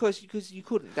course. because you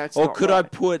couldn't. That's Or not could I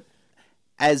right. put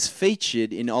as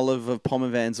featured in Oliver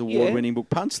Pomerant's award-winning book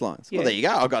Punchlines? Yeah. Well, there you go.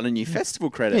 I got a new festival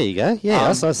credit. There you go. Yeah,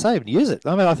 that's what I say. Use it.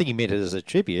 I mean, I think he meant it as a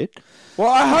tribute. Well,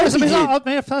 I hope he did. I would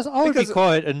be Because-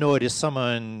 quite annoyed if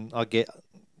someone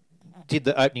did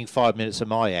the opening 5 minutes of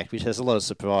my act, which has a lot of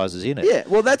surprises in it. Yeah,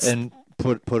 well, that's and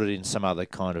put it in some other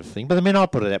kind of thing. But I mean, I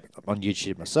put it up on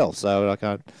YouTube myself, so I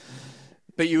can't.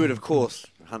 But you would, of course,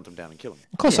 hunt them down and kill them.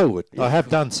 Of course, I would. I have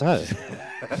done so.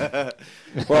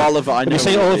 well, Oliver. I know. You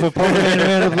see where Oliver Pomerant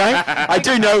around of late? I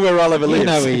do know where Oliver lives. You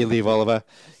know where you live, Oliver.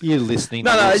 You listening?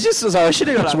 No, to it's this. just I should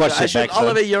have got. Watch that back, son.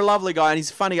 Oliver, you're a lovely guy, and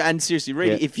he's a funny guy. And seriously,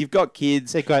 read it. Yeah. If you've got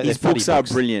kids, They're great. his They're funny books are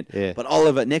books. brilliant. Yeah. But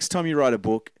Oliver, next time you write a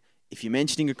book, if you're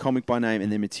mentioning a comic by name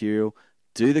and their material,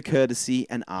 do the courtesy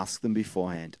and ask them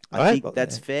beforehand. I Right. think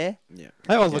that's fair. Yeah.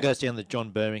 Hey, Oliver goes down the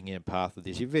John Birmingham path of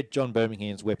this. You've read John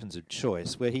Birmingham's Weapons of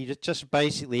Choice, where he just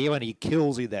basically, anyone he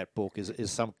kills in that book is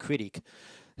some critic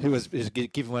who is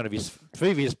given one of his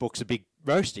previous books a big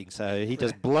roasting. So he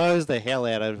just blows the hell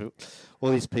out of all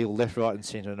these people left, right and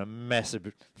centre in a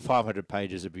massive 500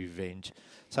 pages of revenge.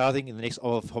 So I think in the next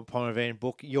Oliver Pomerant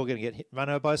book, you're going to get run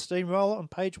over by a steamroller on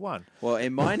page 1. Well,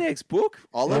 in my next book,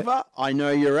 Oliver, I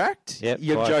know your act. Yep,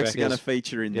 Your jokes are going to firecrackers.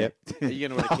 feature in Yep. there. Are you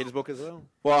going to write a kid's book as well?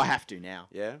 Well, I have to now.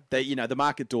 Yeah. The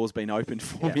market door's been opened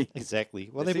for me. Exactly.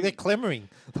 Well, They they're clamoring.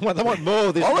 They want more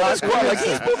of this. Oliver's Mark quite like Wilson.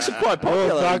 his books are quite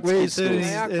popular. Mark in Wilson schools. is-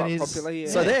 They are and quite his- popular, yeah.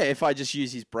 So there, if I just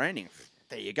use his branding,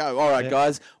 there you go. All right, Yeah.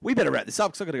 guys, we better wrap this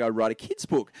up because I've got to go write a kid's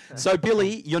book. So,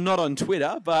 Billy, you're not on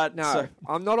Twitter, but No,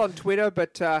 I'm not on Twitter,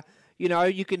 but you know,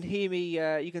 you can hear me.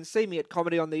 You can see me at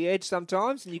Comedy on the Edge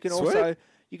sometimes, and you can Sweet. also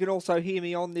You can also hear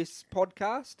me on this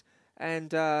podcast,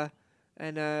 and I'm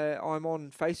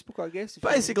on Facebook, I guess.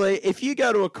 Basically, if you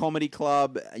go to a comedy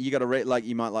club, you got to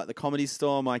you might like the Comedy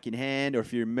Store, Mike in Hand, or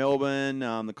if you're in Melbourne,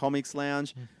 the Comics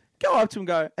Lounge. Go up to him and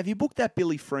go, have you booked that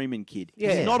Billy Freeman kid?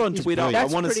 Yeah. He's not on He's Twitter. I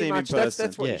brilliant. want to see him in person.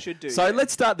 That's what you should do. So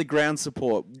let's start the ground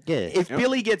support. Yeah. If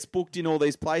Billy gets booked in all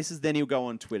these places, then he'll go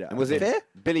on Twitter. And was it fair?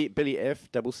 Billy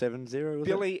F770? Was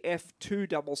Billy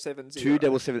F2770.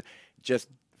 277. Just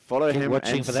follow him,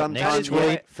 watching and for that sometime next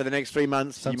week. for the next 3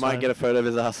 months, you Sometime. might get a photo of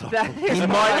his asshole. He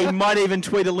might even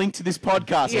tweet a link to this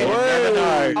podcast. Yeah. You never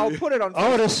know. I'll put it on I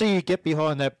want to see you get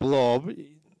behind that blob,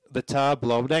 the tar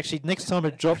blob. And actually, next time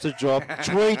it drops a drop,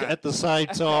 tweet at the same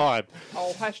time.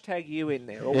 I'll hashtag you in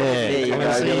there. Yeah, There you I go,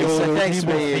 wanna see Billy. your So little thanks for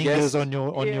nimble being a fingers guest. on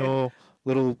your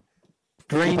little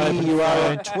Greeny open you are.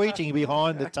 phone, tweeting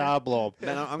behind the tar blob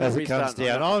Man, I'm as gonna it comes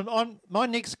restart. down. On my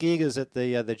next gig is at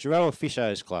the Gerard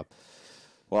Fishers Club.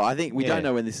 Well, I think we Yeah. don't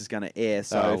know when this is going to air,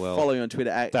 so Oh, well. follow you on Twitter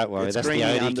at Don't worry, it's that's the Greeny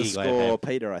only gig I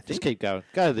 _Peter, have. I think. Just keep going.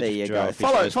 Go to the There you go. Gerard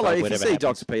Follow. Fishers Club, If you whatever see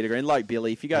happens. Dr. Peter Green, like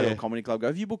Billy, if you go to Yeah. a comedy club, go.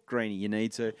 If you book Greeny, you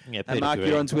need to. Yeah, And Peter Mark, you're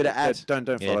Green. on Twitter at. Don't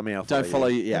Yeah. follow me. I'll Don't follow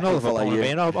you. Yeah, And he'll Oliver follow you. Connery,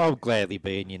 and I'll gladly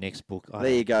be in your next book. There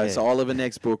you go. Yeah. So Oliver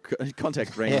next book.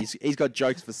 Contact Green. Yeah. He's got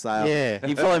jokes for sale. Yeah.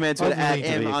 You can follow him on Twitter I'm at willing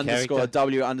to be a character.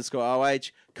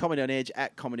 M_W_OH. Comedy on Edge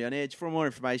at Comedy on Edge. For more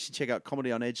information, check out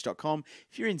comedyonedge.com.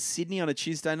 If you're in Sydney on a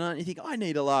Tuesday night and you think, I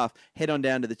need a laugh, head on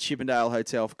down to the Chippendale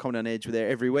Hotel for Comedy on Edge. We're there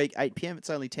every week, 8 p.m. It's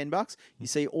only $10. You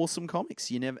see awesome comics.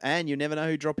 You never know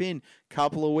who drop in. A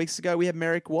couple of weeks ago, we had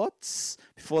Merrick Watts.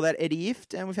 Before that, Eddie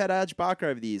Ift. And we've had Arj Barker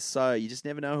over the years. So you just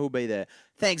never know who'll be there.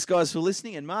 Thanks, guys, for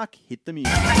listening. And Mark, hit the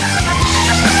music.